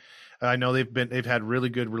somehow. I know they've had really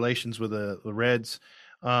good relations with the Reds,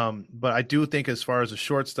 but I do think as far as a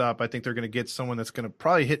shortstop, I think they're going to get someone that's going to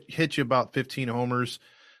probably hit you about 15 homers,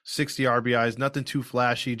 60 RBIs, nothing too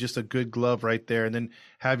flashy, just a good glove right there, and then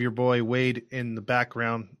have your boy Wade in the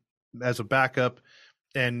background as a backup,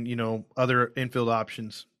 and other infield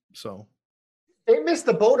options. So they missed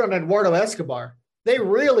the boat on Eduardo Escobar. They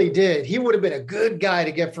really did. He would have been a good guy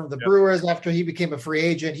to get from the Brewers after he became a free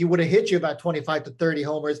agent. He would have hit you about 25 to 30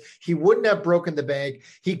 homers. He wouldn't have broken the bank.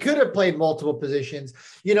 He could have played multiple positions.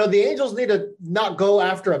 The Angels need to not go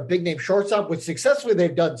after a big-name shortstop, which successfully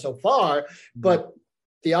they've done so far, but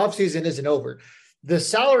the offseason isn't over. The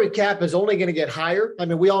salary cap is only going to get higher. I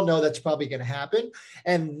mean, we all know that's probably going to happen,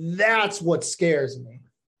 and that's what scares me.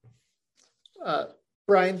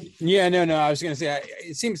 Brian? Yeah, no. I was going to say,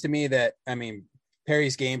 it seems to me that,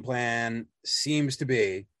 Perry's game plan seems to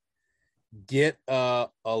be get a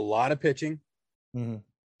lot of pitching. Mm-hmm.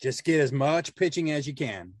 Just get as much pitching as you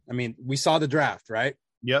can. We saw the draft, right?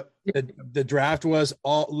 Yep. The draft was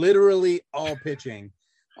literally all pitching.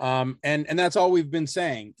 And that's all we've been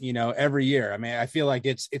saying, every year. I feel like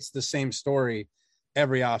it's the same story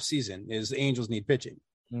every off season is the Angels need pitching.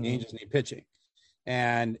 Mm-hmm. The Angels need pitching.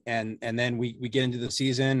 And then we get into the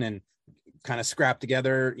season and kind of scrap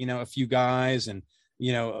together, a few guys, and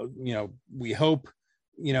we hope,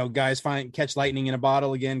 guys catch lightning in a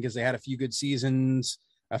bottle again because they had a few good seasons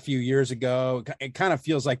a few years ago. It kind of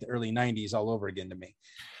feels like the early 90s all over again to me,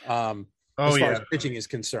 as far as pitching is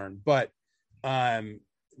concerned. But the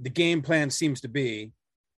game plan seems to be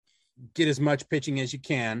get as much pitching as you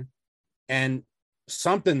can, and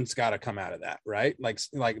something's got to come out of that, right? Like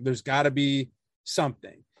there's got to be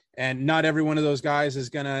something. And not every one of those guys is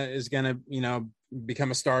gonna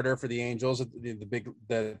become a starter for the Angels at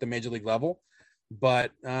the major league level,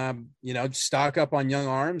 but stock up on young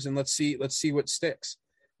arms and let's see what sticks.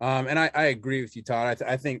 And I agree with you, Todd.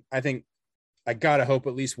 I think I gotta hope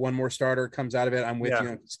at least one more starter comes out of it. I'm with you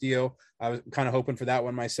on Castillo. I was kind of hoping for that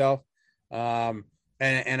one myself. And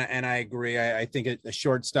I agree. I think a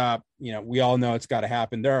shortstop. We all know it's got to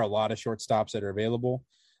happen. There are a lot of shortstops that are available.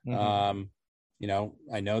 Mm-hmm.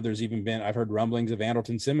 I know I've heard rumblings of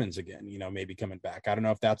Andrelton Simmons again, maybe coming back. I don't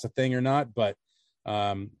know if that's a thing or not, but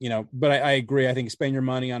but I agree. I think spend your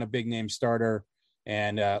money on a big name starter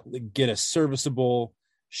and get a serviceable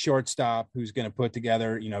shortstop who's going to put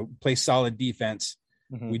together, play solid defense.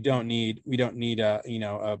 Mm-hmm. We don't need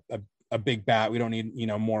a big bat. We don't need,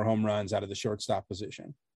 more home runs out of the shortstop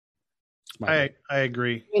position. I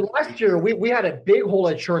agree. Last year, we had a big hole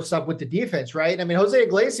at shortstop with the defense, right? I mean, Jose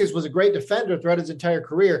Iglesias was a great defender throughout his entire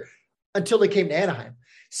career until he came to Anaheim.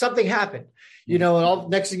 Something happened, and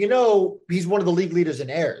next thing you know, he's one of the league leaders in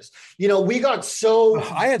errors. We got so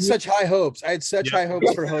 – I had such high hopes. I had such high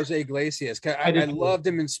hopes for Jose Iglesias. I loved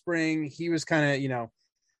him in spring. He was kind of,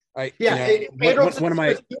 one of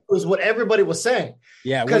my was what everybody was saying.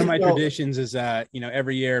 Yeah, one of my traditions is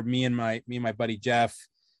every year me and my buddy Jeff,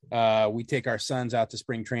 we take our sons out to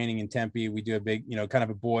spring training in Tempe. We do a big, kind of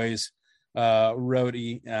a boys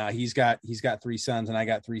roadie. He's got 3 sons and I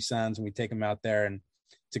got 3 sons, and we take them out there, and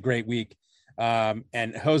it's a great week.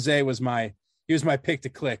 And Jose was my pick to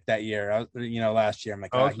click that year. Last year I'm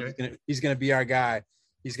like, he's gonna be our guy.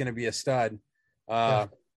 He's gonna be a stud. The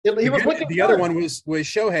other one was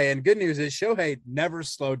Shohei, and good news is Shohei never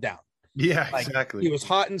slowed down. Yeah, exactly. He was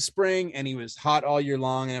hot in spring and he was hot all year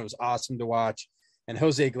long, and it was awesome to watch. And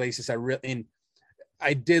Jose Iglesias,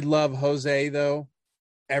 I did love Jose though.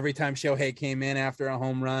 Every time Shohei came in after a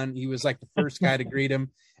home run, he was like the first guy to greet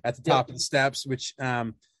him at the top of the steps, which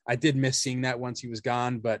I did miss seeing that once he was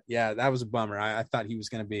gone. But yeah, that was a bummer. I thought he was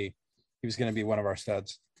going to be one of our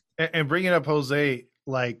studs. And bringing up Jose,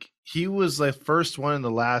 like he was the first one in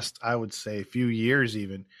the last, I would say, few years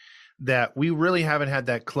even, that we really haven't had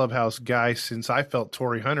that clubhouse guy since I felt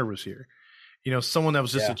Torrey Hunter was here. Someone that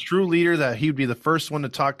was just a true leader, that he would be the first one to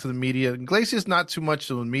talk to the media. Iglesias, not too much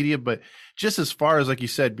to the media, but just as far as, like you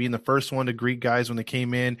said, being the first one to greet guys when they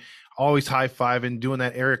came in, always high-fiving, doing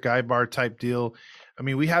that Eric Ibar type deal. I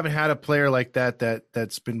mean, we haven't had a player like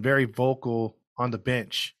that's been very vocal on the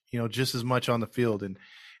bench, just as much on the field. And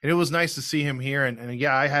it was nice to see him here. And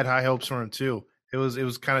yeah, I had high hopes for him too. It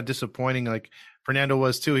was kind of disappointing. Like Fernando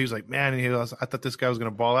was too. He was like, man, I thought this guy was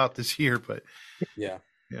going to ball out this year, but yeah.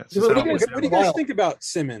 Yeah. What do you guys think about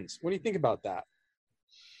Simmons? What do you think about that?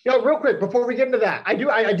 Real quick, before we get into that, I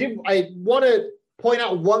want to point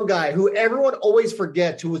out one guy who everyone always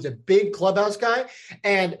forgets, who was a big clubhouse guy.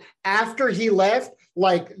 And after he left,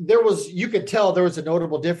 you could tell there was a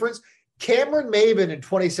notable difference. Cameron Maybin in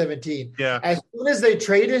 2017. Yeah. As soon as they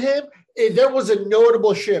traded him, there was a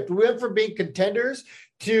notable shift. We went from being contenders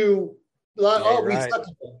to, we suck.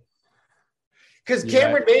 Because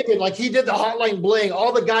Cameron Maybin, he did the hotline bling.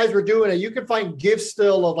 All the guys were doing it. You can find gifts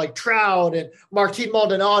still of Trout and Martin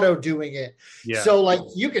Maldonado doing it. Yeah. So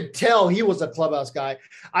you could tell he was a clubhouse guy.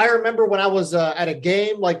 I remember when I was at a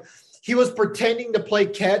game, he was pretending to play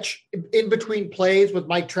catch in between plays with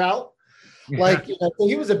Mike Trout. So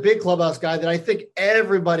he was a big clubhouse guy that I think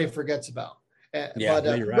everybody forgets about.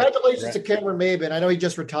 Congratulations to Cameron Maybin. I know he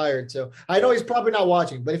just retired, so I know he's probably not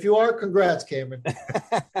watching. But if you are, congrats, Cameron.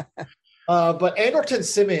 But Andrelton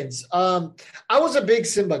Simmons, I was a big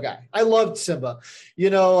Simba guy. I loved Simba.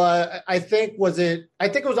 I think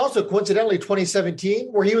it was also coincidentally 2017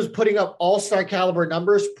 where he was putting up all-star caliber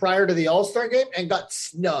numbers prior to the All-Star game and got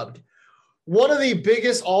snubbed. One of the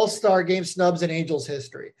biggest all-star game snubs in Angels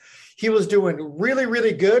history. He was doing really,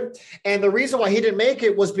 really good. And the reason why he didn't make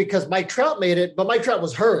it was because Mike Trout made it, but Mike Trout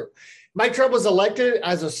was hurt. Mike Trout was elected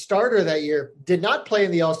as a starter that year, did not play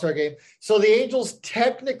in the All-Star game. So the Angels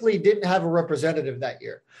technically didn't have a representative that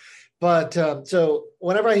year. But so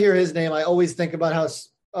whenever I hear his name, I always think about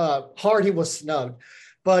how hard he was snubbed.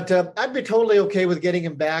 But I'd be totally okay with getting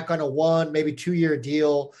him back on a 1, maybe 2-year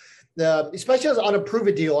deal, especially on a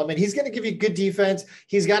prove-it deal. I mean, he's going to give you good defense.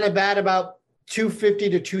 He's got to bat about 250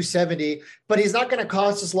 to 270, but he's not going to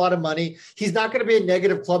cost us a lot of money. He's not going to be a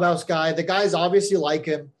negative clubhouse guy. The guys obviously like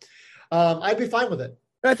him. I'd be fine with it.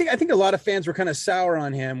 I think a lot of fans were kind of sour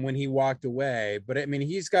on him when he walked away, but I mean,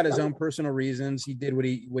 he's got his own personal reasons. He did what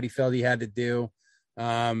he felt he had to do.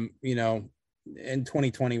 And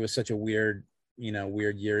 2020 was such a weird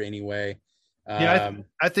year anyway. I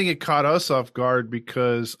think it caught us off guard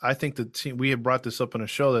because I think the team, we had brought this up on a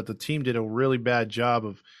show, that the team did a really bad job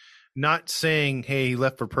of not saying, hey, he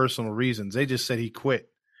left for personal reasons. They just said he quit.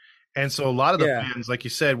 And so a lot of the fans, like you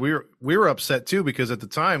said, we were upset too, because at the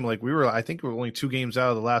time, I think we were only 2 games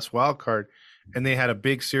out of the last wild card, and they had a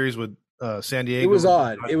big series with San Diego. It was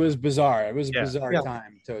odd. It was bizarre. It was a bizarre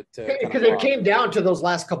time to because it came down to those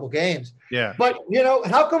last couple games. Yeah. But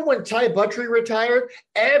how come when Ty Buttrey retired,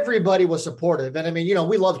 everybody was supportive? And I mean,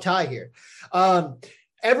 we love Ty here.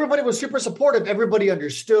 everybody was super supportive. Everybody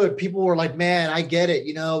understood. People were like, man, I get it.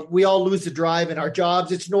 You know, we all lose the drive in our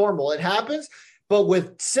jobs. It's normal. It happens. But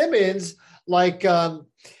with Simmons, like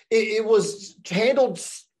it was handled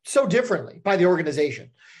so differently by the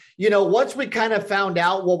organization. You know, once we kind of found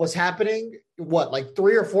out what was happening, like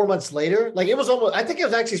 3 or 4 months later, like it was almost, I think it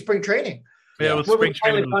was actually spring training. Yeah, it was when spring we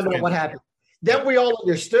finally training. found out what happened. Then we all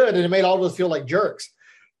understood, and it made all of us feel like jerks.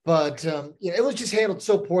 But it was just handled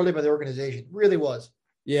so poorly by the organization. It really was.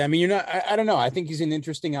 Yeah, I mean, you're not. I don't know. I think he's an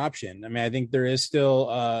interesting option. I mean, I think there is still,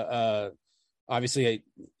 obviously,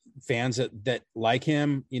 fans that like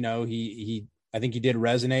him. You know, I think he did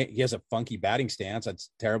resonate. He has a funky batting stance.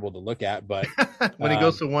 That's terrible to look at, but when he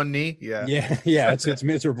goes to one knee, yeah, it's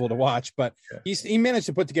miserable to watch. But he managed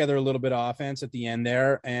to put together a little bit of offense at the end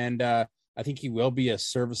there, and I think he will be a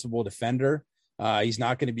serviceable defender. He's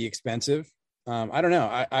not going to be expensive. I don't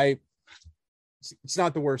know. It's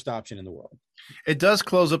not the worst option in the world. It does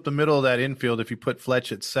close up the middle of that infield if you put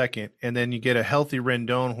Fletch at second, and then you get a healthy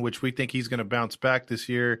Rendon, which we think he's going to bounce back this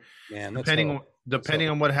year. Man, depending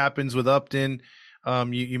on what happens with Upton,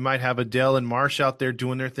 you might have Adele and Marsh out there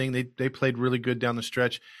doing their thing. They played really good down the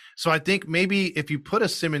stretch. So I think maybe if you put a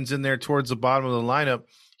Simmons in there towards the bottom of the lineup,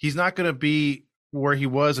 he's not going to be where he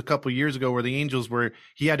was a couple of years ago, where the Angels were.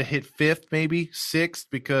 He had to hit fifth, maybe sixth,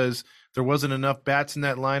 because there wasn't enough bats in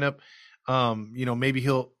that lineup. Maybe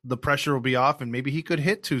the pressure will be off, and maybe he could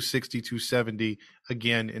hit 260, 270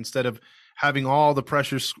 again instead of having all the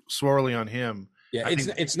pressure swirling on him. Yeah,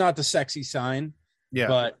 it's not the sexy sign.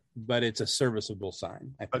 Yeah, but it's a serviceable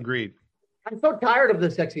sign. I think. Agreed. I'm so tired of the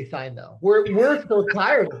sexy sign, though. We're so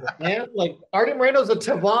tired of it, man. Like Artie Moreno's a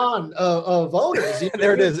Tavon of owners.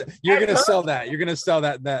 There it is. You're gonna sell that. You're gonna sell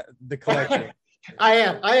that the collection. I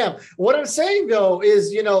am. What I'm saying though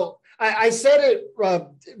is, I said it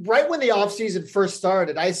right when the offseason first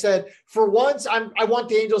started. I said, for once, I want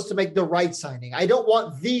the Angels to make the right signing. I don't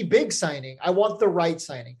want the big signing. I want the right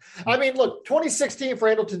signing. I mean, look, 2016 for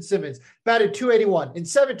Andrelton Simmons, batted 281. In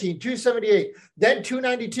 17, 278, then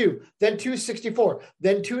 292, then 264,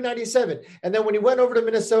 then 297. And then when he went over to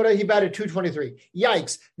Minnesota, he batted 223.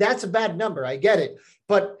 Yikes. That's a bad number. I get it.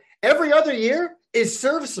 But every other year is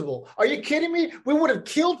serviceable. Are you kidding me? We would have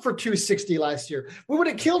killed for 260 last year. We would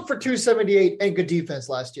have killed for 278 and good defense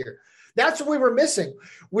last year. That's what we were missing.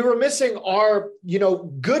 We were missing our,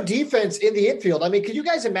 good defense in the infield. I mean, can you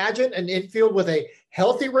guys imagine an infield with a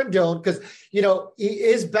healthy Rendon? Because,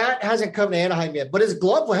 his bat hasn't come to Anaheim yet, but his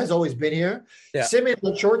glove has always been here. Yeah. Simmons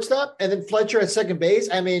at shortstop, and then Fletcher at second base.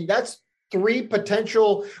 I mean, that's 3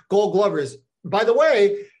 potential Gold Glovers. By the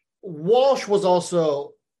way, Walsh was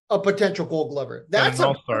also a potential Gold Glover. That's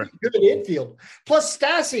a good infield. Plus,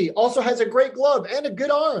 Stassi also has a great glove and a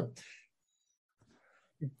good arm.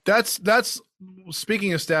 That's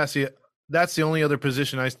speaking of Stassi. That's the only other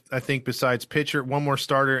position I think besides pitcher. One more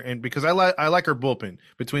starter, and because I like our bullpen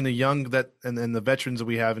between the young and the veterans that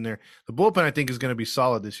we have in there. The bullpen I think is going to be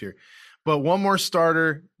solid this year. But one more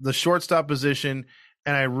starter, the shortstop position,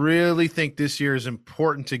 and I really think this year is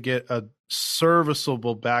important to get a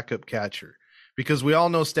serviceable backup catcher. Because we all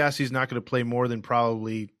know Stassi's not going to play more than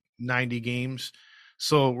probably 90 games.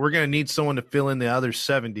 So we're going to need someone to fill in the other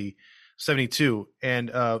 70, 72. And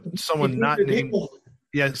someone not named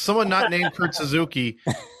Kurt Suzuki.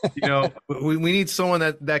 We need someone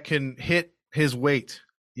that can hit his weight,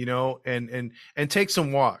 and take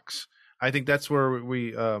some walks. I think that's where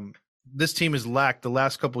this team has lacked the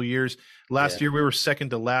last couple of years. Last year we were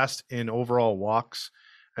second to last in overall walks.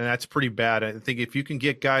 And that's pretty bad. I think if you can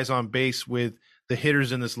get guys on base with the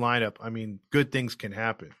hitters in this lineup, I mean, good things can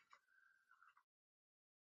happen.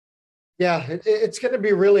 Yeah, it's going to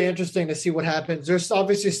be really interesting to see what happens. There's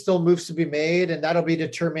obviously still moves to be made, and that'll be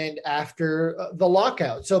determined after the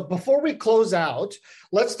lockout. So before we close out,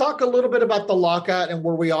 let's talk a little bit about the lockout and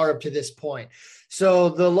where we are up to this point. So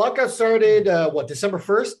the lockout started, December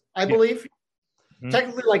 1st, I believe? Mm-hmm.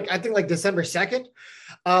 Technically, I think December 2nd.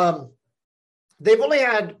 They've only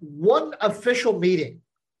had one official meeting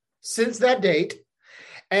since that date,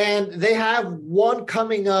 and they have one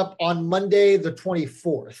coming up on Monday, the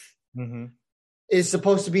 24th. Mm-hmm. Is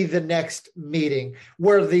supposed to be the next meeting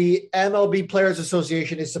where the MLB Players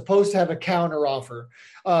Association is supposed to have a counter offer.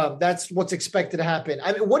 That's what's expected to happen.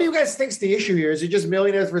 I mean, what do you guys think is the issue here? Is it just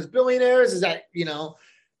millionaires versus billionaires? Is that,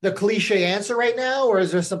 the cliche answer right now, or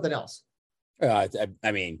is there something else? I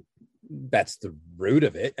mean, that's the root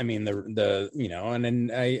of it. I mean, and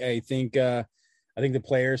then I think the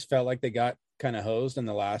players felt like they got kind of hosed in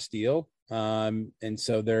the last deal. And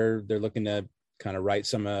so they're looking to kind of right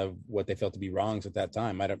some of what they felt to be wrongs at that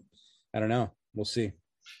time. I don't know. We'll see.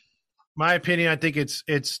 My opinion, I think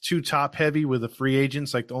it's too top heavy with the free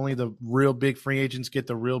agents. Like only the real big free agents get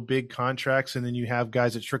the real big contracts, and then you have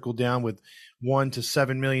guys that trickle down with $1 to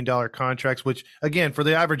 $7 million contracts. Which again, for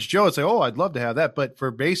the average Joe, it's like, oh, I'd love to have that. But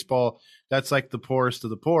for baseball, that's like the poorest of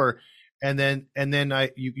the poor. And then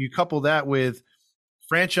you couple that with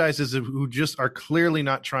franchises who just are clearly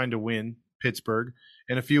not trying to win, Pittsburgh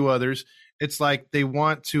and a few others. It's like they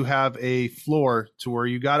want to have a floor to where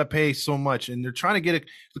you got to pay so much, and they're trying to get it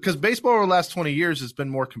because baseball over the last 20 years has been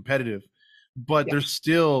more competitive, but there's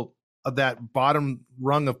still that bottom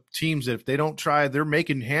rung of teams that if they don't try, they're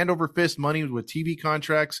making hand over fist money with TV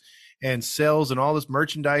contracts and sales and all this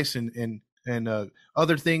merchandise and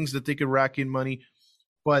other things that they could rack in money,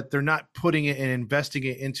 but they're not putting it and investing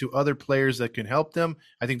it into other players that can help them.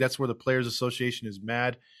 I think that's where the Players Association is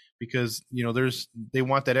mad because, they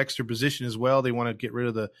want that extra position as well. They want to get rid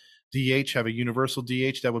of the DH, have a universal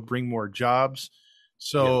DH that would bring more jobs.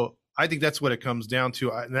 So I think that's what it comes down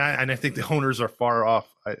to. And I think the owners are far off.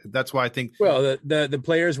 That's why I think. Well, the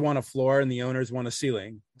players want a floor and the owners want a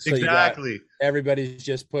ceiling. So exactly. Everybody's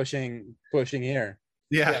just pushing here.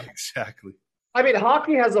 Yeah, exactly. I mean,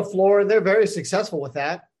 hockey has a floor, and they're very successful with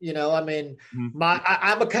that. I'm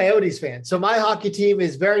a Coyotes fan, so my hockey team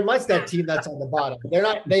is very much that team that's on the bottom.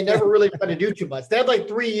 They never really try to do too much. They had like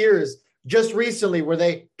 3 years just recently where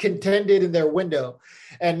they contended in their window,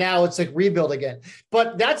 and now it's like rebuild again.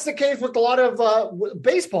 But that's the case with a lot of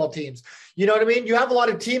baseball teams. You know what I mean? You have a lot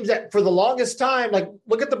of teams that for the longest time, like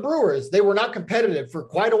look at the Brewers. They were not competitive for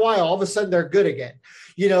quite a while. All of a sudden they're good again.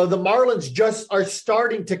 The Marlins just are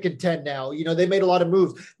starting to contend now. They made a lot of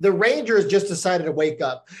moves. The Rangers just decided to wake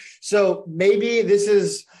up. So maybe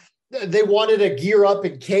they wanted to gear up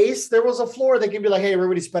in case there was a floor. They can be like, hey,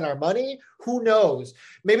 everybody spent our money. Who knows?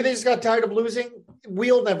 Maybe they just got tired of losing.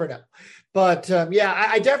 We'll never know. But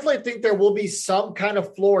I definitely think there will be some kind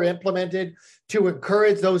of floor implemented to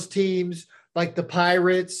encourage those teams like the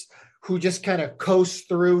Pirates who just kind of coast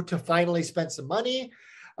through to finally spend some money.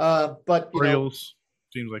 But Orioles.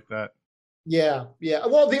 Seems like that. Yeah.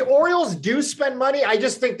 Well, the Orioles do spend money. I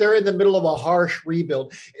just think they're in the middle of a harsh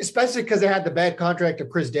rebuild, especially because they had the bad contract of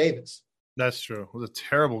Chris Davis. That's true. It was a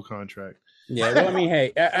terrible contract. Yeah. Well, I mean,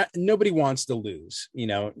 hey, nobody wants to lose.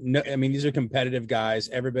 These are competitive guys.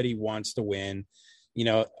 Everybody wants to win.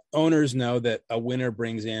 Owners know that a winner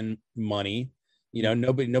brings in money.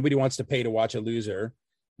 Nobody wants to pay to watch a loser.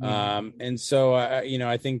 And so,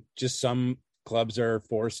 I think just some clubs are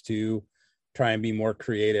forced to try and be more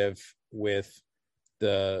creative with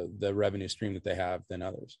the revenue stream that they have than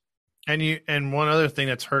others. And one other thing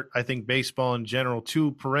that's hurt, I think, baseball in general,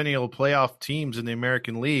 two perennial playoff teams in the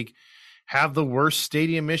American League have the worst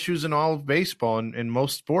stadium issues in all of baseball and in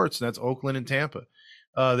most sports, and that's Oakland and Tampa.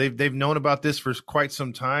 They've known about this for quite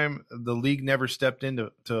some time. The league never stepped in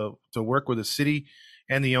to work with the city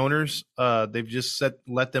and the owners. They've just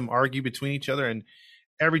let them argue between each other. And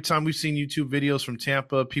every time we've seen YouTube videos from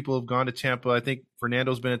Tampa, people have gone to Tampa. I think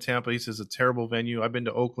Fernando's been to Tampa. He says it's a terrible venue. I've been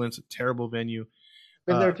to Oakland. It's a terrible venue.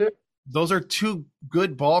 Been there too. Those are two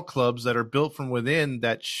good ball clubs that are built from within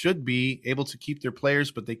that should be able to keep their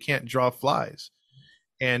players, but they can't draw flies.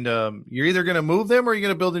 And you're either going to move them or you're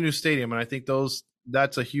going to build a new stadium. And I think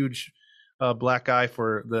that's a huge black eye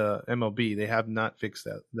for the MLB. They have not fixed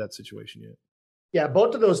that situation yet. Yeah,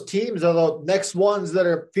 both of those teams are the next ones that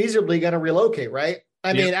are feasibly going to relocate, right?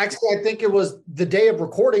 I mean, actually, I think it was the day of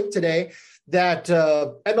recording today that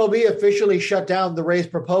MLB officially shut down the Rays'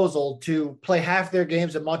 proposal to play half their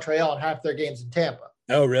games in Montreal and half their games in Tampa.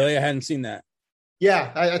 Oh, really? I hadn't seen that.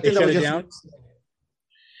 Yeah, I think that was just down?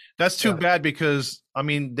 That's too bad because, I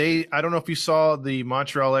mean, I don't know if you saw the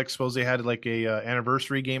Montreal Expos. They had like a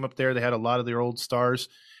anniversary game up there. They had a lot of their old stars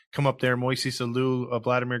come up there. Moises Alou,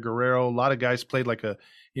 Vladimir Guerrero. A lot of guys played like a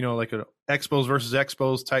Expos versus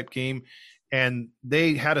Expos type game. And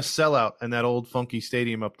they had a sellout in that old funky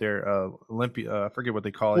stadium up there, Olympia. I forget what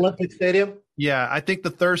they call it. Olympic Stadium? Yeah, I think the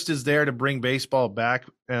thirst is there to bring baseball back.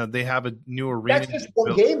 They have a new arena. That's just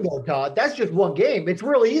one game, though, Todd. That's just one game. It's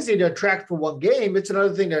really easy to attract for one game. It's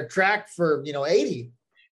another thing to attract for 80.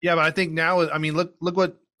 Yeah, but I think now, I mean, look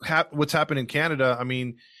what's happened in Canada. I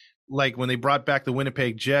mean, like when they brought back the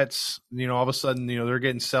Winnipeg Jets, all of a sudden, they're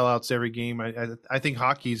getting sellouts every game. I think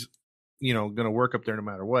hockey's going to work up there no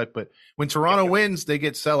matter what. But when Toronto wins, they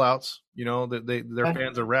get sellouts. Their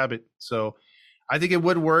fans are rabid. So I think it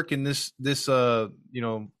would work in this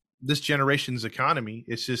generation's economy.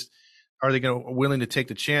 It's just, are they willing to take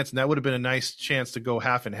the chance? And that would have been a nice chance to go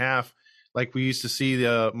half and half, like we used to see.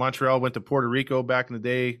 The Montreal went to Puerto Rico back in the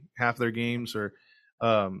day, half their games, or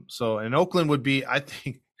and Oakland would be. I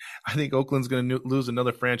think Oakland's going to lose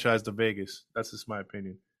another franchise to Vegas. That's just my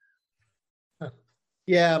opinion.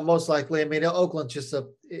 Yeah, most likely. I mean, Oakland's just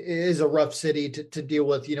is a rough city to deal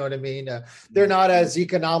with. You know what I mean? They're not as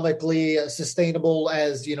economically sustainable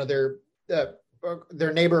as their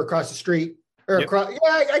neighbor across the street or Yep. across.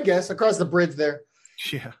 Yeah, I guess across the bridge there.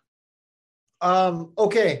 Yeah.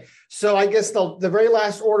 Okay, so I guess the very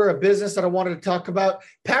last order of business that I wanted to talk about,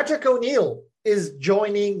 Patrick O'Neill is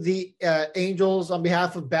joining the Angels on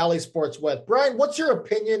behalf of Bally Sports Web. Brian, what's your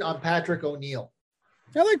opinion on Patrick O'Neill?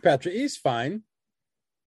 I like Patrick. He's fine.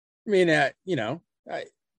 I mean, he's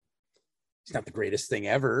not the greatest thing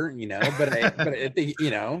ever, but I think,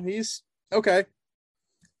 he's okay.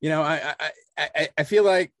 I feel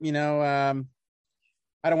like,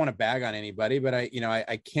 I don't want to bag on anybody, but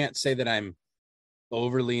I can't say that I'm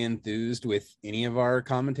overly enthused with any of our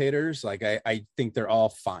commentators. Like, I think they're all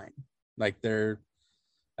fine. Like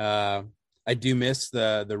I do miss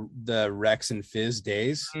the Rex and Fizz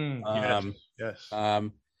days. Yes.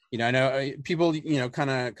 I know people, kind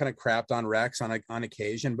of crapped on Rex on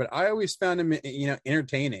occasion, but I always found him,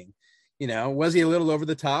 entertaining. Was he a little over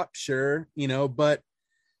the top? Sure.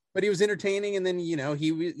 But he was entertaining. And then,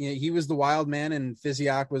 he was the wild man and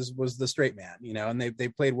Physiak was the straight man, and they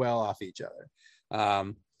played well off each other.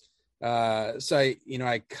 So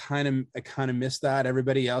I kind of miss that.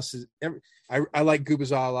 Everybody else I like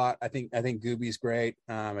Gubazaw a lot. I think Gooby's great.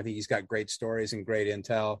 I think he's got great stories and great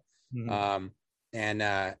intel. Mm-hmm.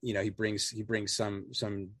 He brings some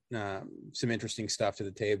interesting stuff to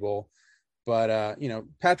the table, but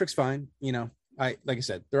Patrick's fine. Like I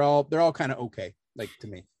said, they're all kind of okay. Like, to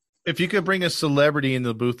me, if you could bring a celebrity in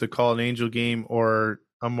the booth to call an Angel game, or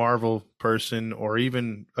a Marvel person, or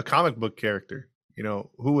even a comic book character,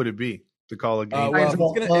 who would it be to call a game?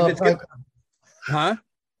 Huh?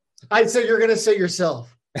 I'd say you're going to say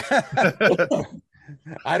yourself.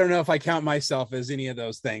 I don't know if I count myself as any of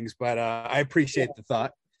those things, but I appreciate the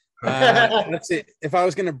thought. Let's see. If I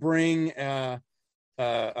was going to bring a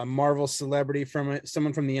Marvel celebrity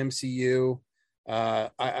someone from the MCU,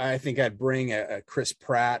 I think I'd bring a Chris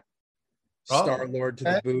Pratt, Star-Lord, to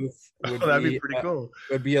the booth. That'd be pretty cool.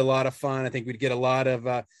 It would be a lot of fun. I think we'd get a lot of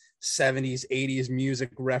 70s, 80s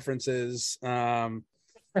music references.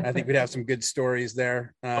 I think we'd have some good stories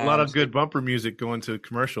there. A lot of good bumper music going to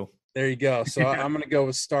commercial. There you go. So I'm going to go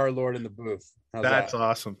with Star-Lord in the booth. That's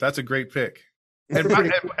awesome. That's a great pick. And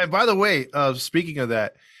by the way, speaking of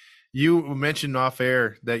that, you mentioned off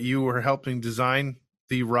air that you were helping design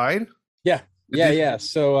the ride. Yeah.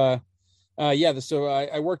 So, so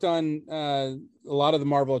I worked on a lot of the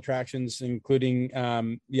Marvel attractions, including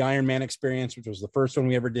the Iron Man experience, which was the first one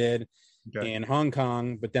we ever did in Hong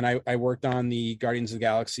Kong. But then I worked on the Guardians of the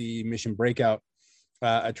Galaxy Mission Breakout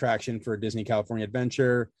attraction for Disney California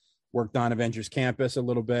Adventure. Worked on Avengers Campus a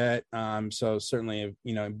little bit. So certainly,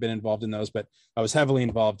 been involved in those, but I was heavily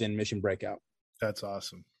involved in Mission Breakout. That's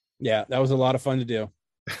awesome. Yeah, that was a lot of fun to do.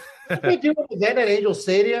 Didn't they do an event at Angel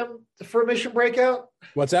Stadium for Mission Breakout?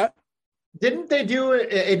 What's that? Didn't they do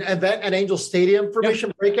an event at Angel Stadium for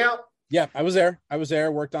Mission Breakout? Yeah, I was there.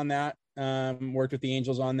 Worked on that. Worked with the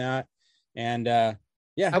Angels on that. And I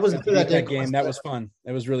was at that game. That was fun.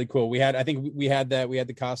 That was really cool. We had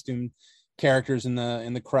the costume characters in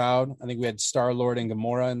the crowd. I think we had Star-Lord and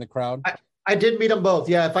Gamora in the crowd. I did meet them both.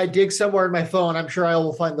 Yeah, if I dig somewhere in my phone, I'm sure I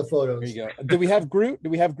will find the photos. There you go. Do we have Groot? Do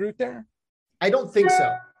we have Groot there? I don't think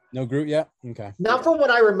so. No Groot yet? Okay. Not from what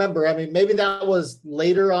I remember. I mean, maybe that was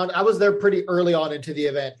later on. I was there pretty early on into the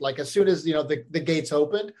event, like as soon as, the gates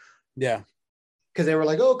opened. Yeah. Because they were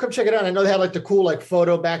like, oh, come check it out. I know they had like the cool like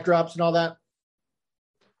photo backdrops and all that.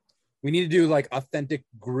 We need to do like authentic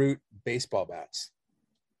Groot baseball bats.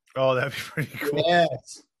 Oh, that'd be pretty cool.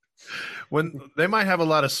 Yes. When they might have a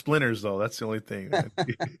lot of splinters, though. That's the only thing.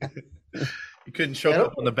 You couldn't choke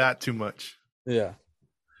up on the bat too much. Yeah.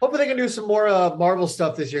 Hopefully they can do some more Marvel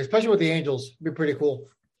stuff this year, especially with the Angels. It'd be pretty cool.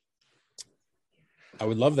 I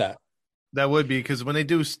would love that. That would be, because when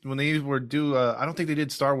they were due, I don't think they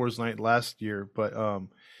did Star Wars night last year, but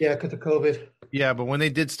yeah, because of COVID. Yeah, but when they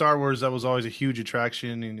did Star Wars, that was always a huge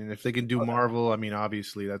attraction, and if they can do Marvel, I mean,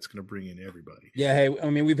 obviously that's going to bring in everybody. Yeah, hey, I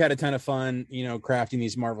mean, we've had a ton of fun, crafting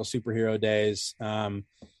these Marvel superhero days,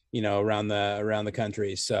 around the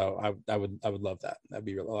country. So I would love that. That'd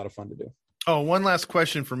be a lot of fun to do. Oh, one last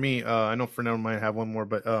question for me. I know Fernando might have one more,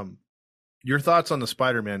 but your thoughts on the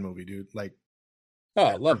Spider-Man movie, dude? Like, oh,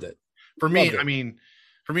 I loved it. For me,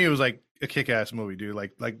 it was like a kick-ass movie, dude.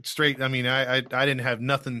 Like straight. I mean, I didn't have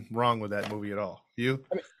nothing wrong with that movie at all. You?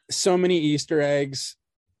 I mean, so many Easter eggs,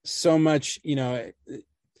 so much,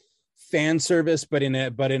 fan service, but in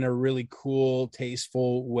a really cool,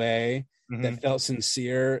 tasteful way that felt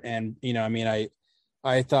sincere. And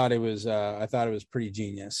I thought it was pretty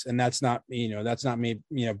genius, and that's not me,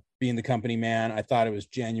 being the company man. I thought it was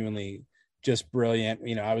genuinely just brilliant.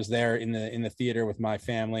 I was there in the theater with my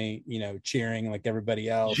family, cheering like everybody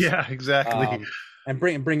else. Yeah, exactly. And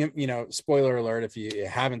bring spoiler alert if you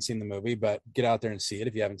haven't seen the movie, but get out there and see it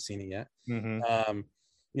if you haven't seen it yet.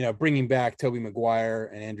 Mm-hmm. Bringing back Tobey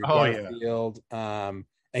Maguire and Andrew Garfield,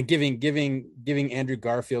 and giving Andrew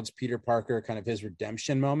Garfield's Peter Parker kind of his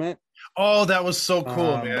redemption moment. Oh, that was so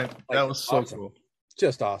cool, man. That was so awesome. cool.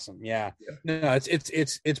 Just awesome. Yeah. No,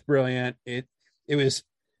 it's brilliant. It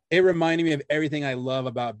reminded me of everything I love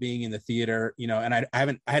about being in the theater, and I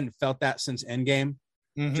hadn't felt that since Endgame.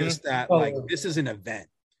 Mm-hmm. Just that, this is an event,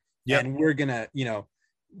 and we're gonna,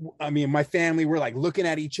 my family, we're like looking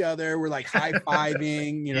at each other, we're like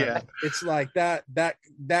high-fiving, It's like that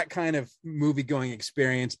kind of movie going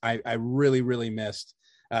experience I really, really missed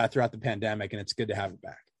throughout the pandemic, and it's good to have it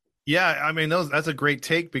back. Yeah, I mean, that's a great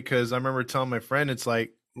take, because I remember telling my friend, it's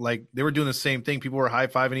like they were doing the same thing. People were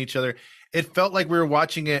high-fiving each other. It felt like we were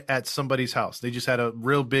watching it at somebody's house. They just had a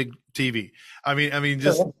real big TV. I mean,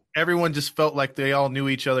 just everyone just felt like they all knew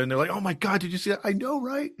each other, and they're like, "Oh my God, did you see that? I know,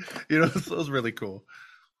 right?" So it was really cool.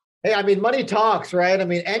 Hey, I mean, money talks, right? I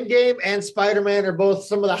mean, Endgame and Spider-Man are both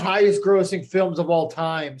some of the highest grossing films of all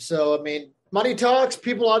time. So, I mean, money talks.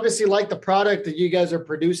 People obviously like the product that you guys are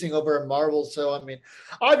producing over at Marvel. So, I mean,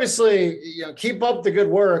 obviously, keep up the good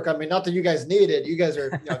work. I mean, not that you guys need it. You guys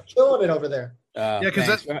are killing it over there.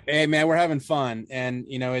 Because hey, man, we're having fun, and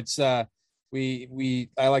it's I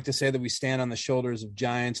like to say that we stand on the shoulders of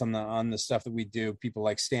giants on the stuff that we do. People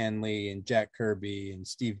like Stan Lee and Jack Kirby and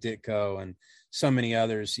Steve Ditko and so many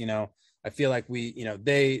others. I feel like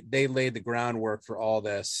they laid the groundwork for all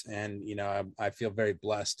this, and I feel very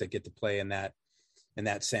blessed to get to play in that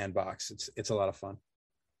sandbox. It's a lot of fun.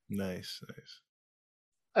 Nice.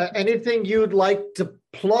 Anything you'd like to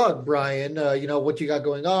plug, Brian? What you got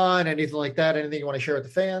going on, anything like that? Anything you want to share with the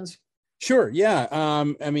fans? Sure. Yeah.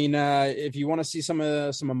 If you want to see some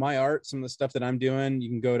of my art, some of the stuff that I'm doing, you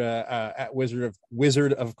can go to at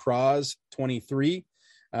Wizard of Croz 23.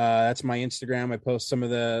 That's my Instagram. I post some of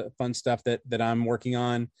the fun stuff that I'm working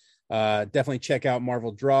on. Definitely check out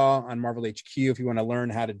Marvel Draw on Marvel HQ if you want to learn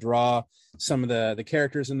how to draw some of the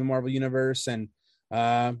characters in the Marvel universe. And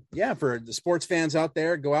for the sports fans out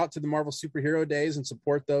there, go out to the Marvel Superhero Days and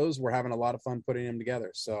support those. We're having a lot of fun putting them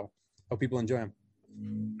together. So hope people enjoy them.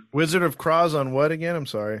 Wizard of Croz on what again? I'm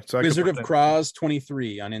sorry. So Wizard of Croz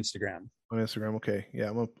 23 on Instagram. On Instagram. Okay.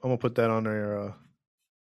 Yeah. I'm gonna put that on there.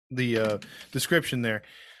 The description there.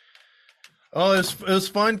 Oh, it was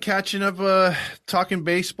fun catching up, talking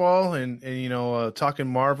baseball and talking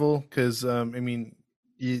Marvel, because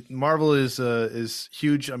Marvel is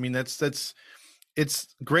huge. I mean,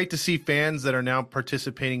 it's great to see fans that are now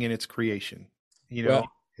participating in its creation. I'm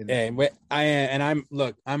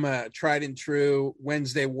a tried and true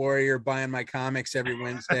Wednesday warrior, buying my comics every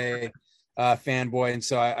Wednesday. Fanboy, and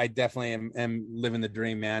so I definitely am living the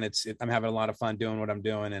dream, man. I'm having a lot of fun doing what I'm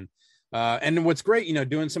doing, and what's great,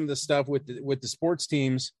 doing some of the stuff with the sports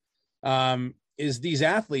teams, is these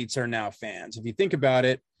athletes are now fans. If you think about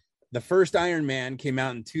it, the first Iron Man came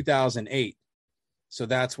out in 2008, so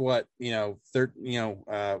that's what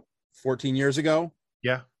 14 years ago.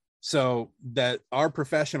 Yeah. So that our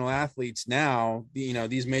professional athletes now,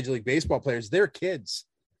 these Major League Baseball players, they're kids.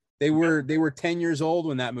 They were 10 years old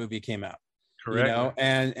when that movie came out. Correct.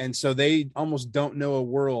 And so they almost don't know a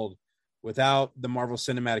world without the Marvel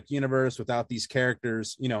Cinematic Universe, without these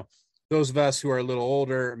characters. Those of us who are a little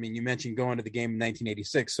older, I mean, you mentioned going to the game in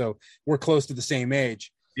 1986, so we're close to the same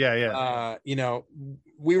age. Yeah.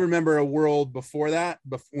 We remember a world before that,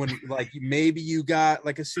 when like maybe you got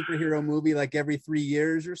like a superhero movie like every 3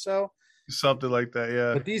 years or so. Something like that,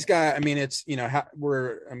 yeah. But these guys, I mean, it's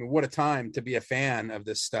what a time to be a fan of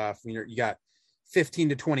this stuff. You got 15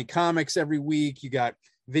 to 20 comics every week. You got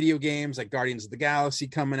video games like Guardians of the Galaxy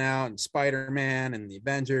coming out, and Spider-Man and the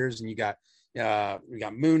Avengers, and we got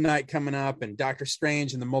Moon Knight coming up, and Doctor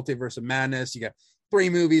Strange and the Multiverse of Madness. You got 3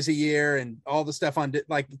 movies a year, and all the stuff on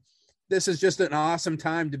this is just an awesome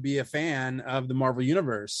time to be a fan of the Marvel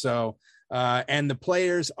Universe. So, and the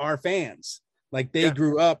players are fans. Like they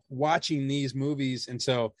grew up watching these movies. And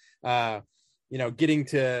so, getting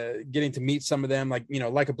to meet some of them,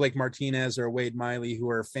 like a Blake Martinez or a Wade Miley, who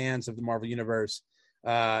are fans of the Marvel Universe,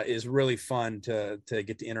 is really fun to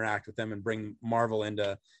get to interact with them and bring Marvel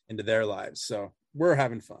into their lives. So we're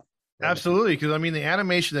having fun. Absolutely. Because I mean, the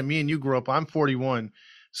animation that me and you grew up, I'm 41.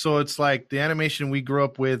 So it's like the animation we grew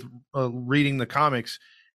up with, reading the comics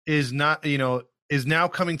is not, is now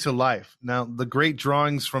coming to life. Now, the great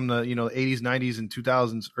drawings from the 80s, 90s, and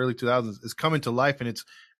 2000s, early 2000s is coming to life, and it's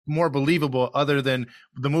more believable. Other than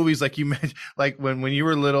the movies like you mentioned, like when you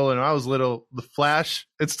were little and I was little, The Flash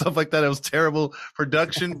and stuff like that. It was terrible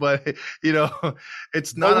production, but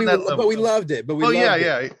it's not on that level. But we loved it.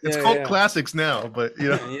 It's cult classics now, but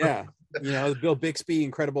yeah. The Bill Bixby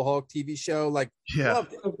Incredible Hulk TV show, loved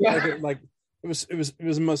it. Like it was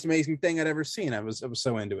the most amazing thing I'd ever seen. I was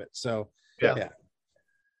so into it. So yeah.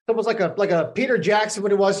 Almost like a Peter Jackson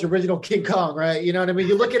when he was the original King Kong, right? You know what I mean?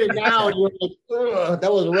 You look at it now and you're like, ugh,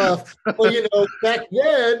 that was rough. Well, back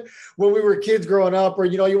then when we were kids growing up, or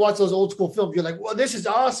you watch those old school films, you're like, well, this is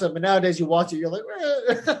awesome. And nowadays you watch it, you're like,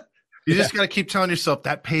 you just got to keep telling yourself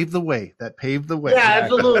that paved the way. That paved the way. Yeah,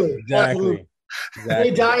 absolutely. Exactly.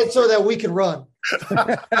 They died so that we can run.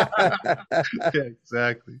 Yeah,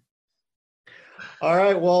 exactly. All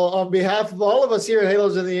right. Well, on behalf of all of us here at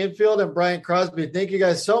Halos in the Infield and Brian Crosby, thank you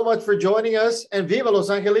guys so much for joining us, and Viva Los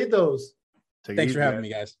Angelitos. Thanks for having me,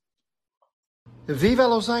 guys. Viva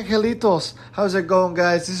Los Angelitos. How's it going,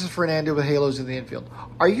 guys? This is Fernando with Halos in the Infield.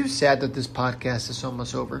 Are you sad that this podcast is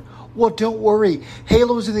almost over? Well, don't worry.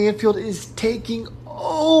 Halos in the Infield is taking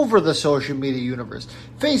over the social media universe.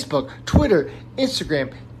 Facebook, Twitter,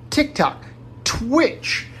 Instagram, TikTok,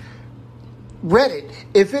 Twitch, Reddit.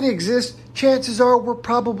 If it exists, chances are we're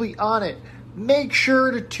probably on it. Make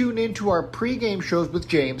sure to tune into our pregame shows with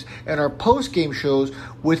James and our postgame shows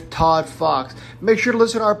with Todd Fox. Make sure to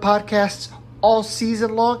listen to our podcasts all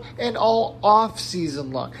season long and all off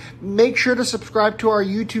season long. Make sure to subscribe to our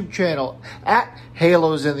YouTube channel at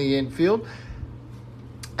Halos in the Infield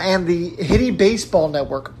and the Hitty Baseball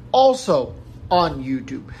Network, also on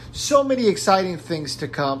YouTube. So many exciting things to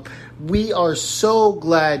come. We are so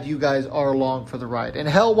glad you guys are along for the ride. And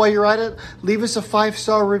hell, while you're at it, leave us a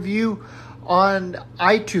 5-star review on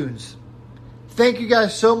iTunes. Thank you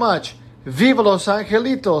guys so much. Viva Los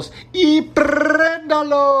Angelitos y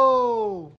préndalo!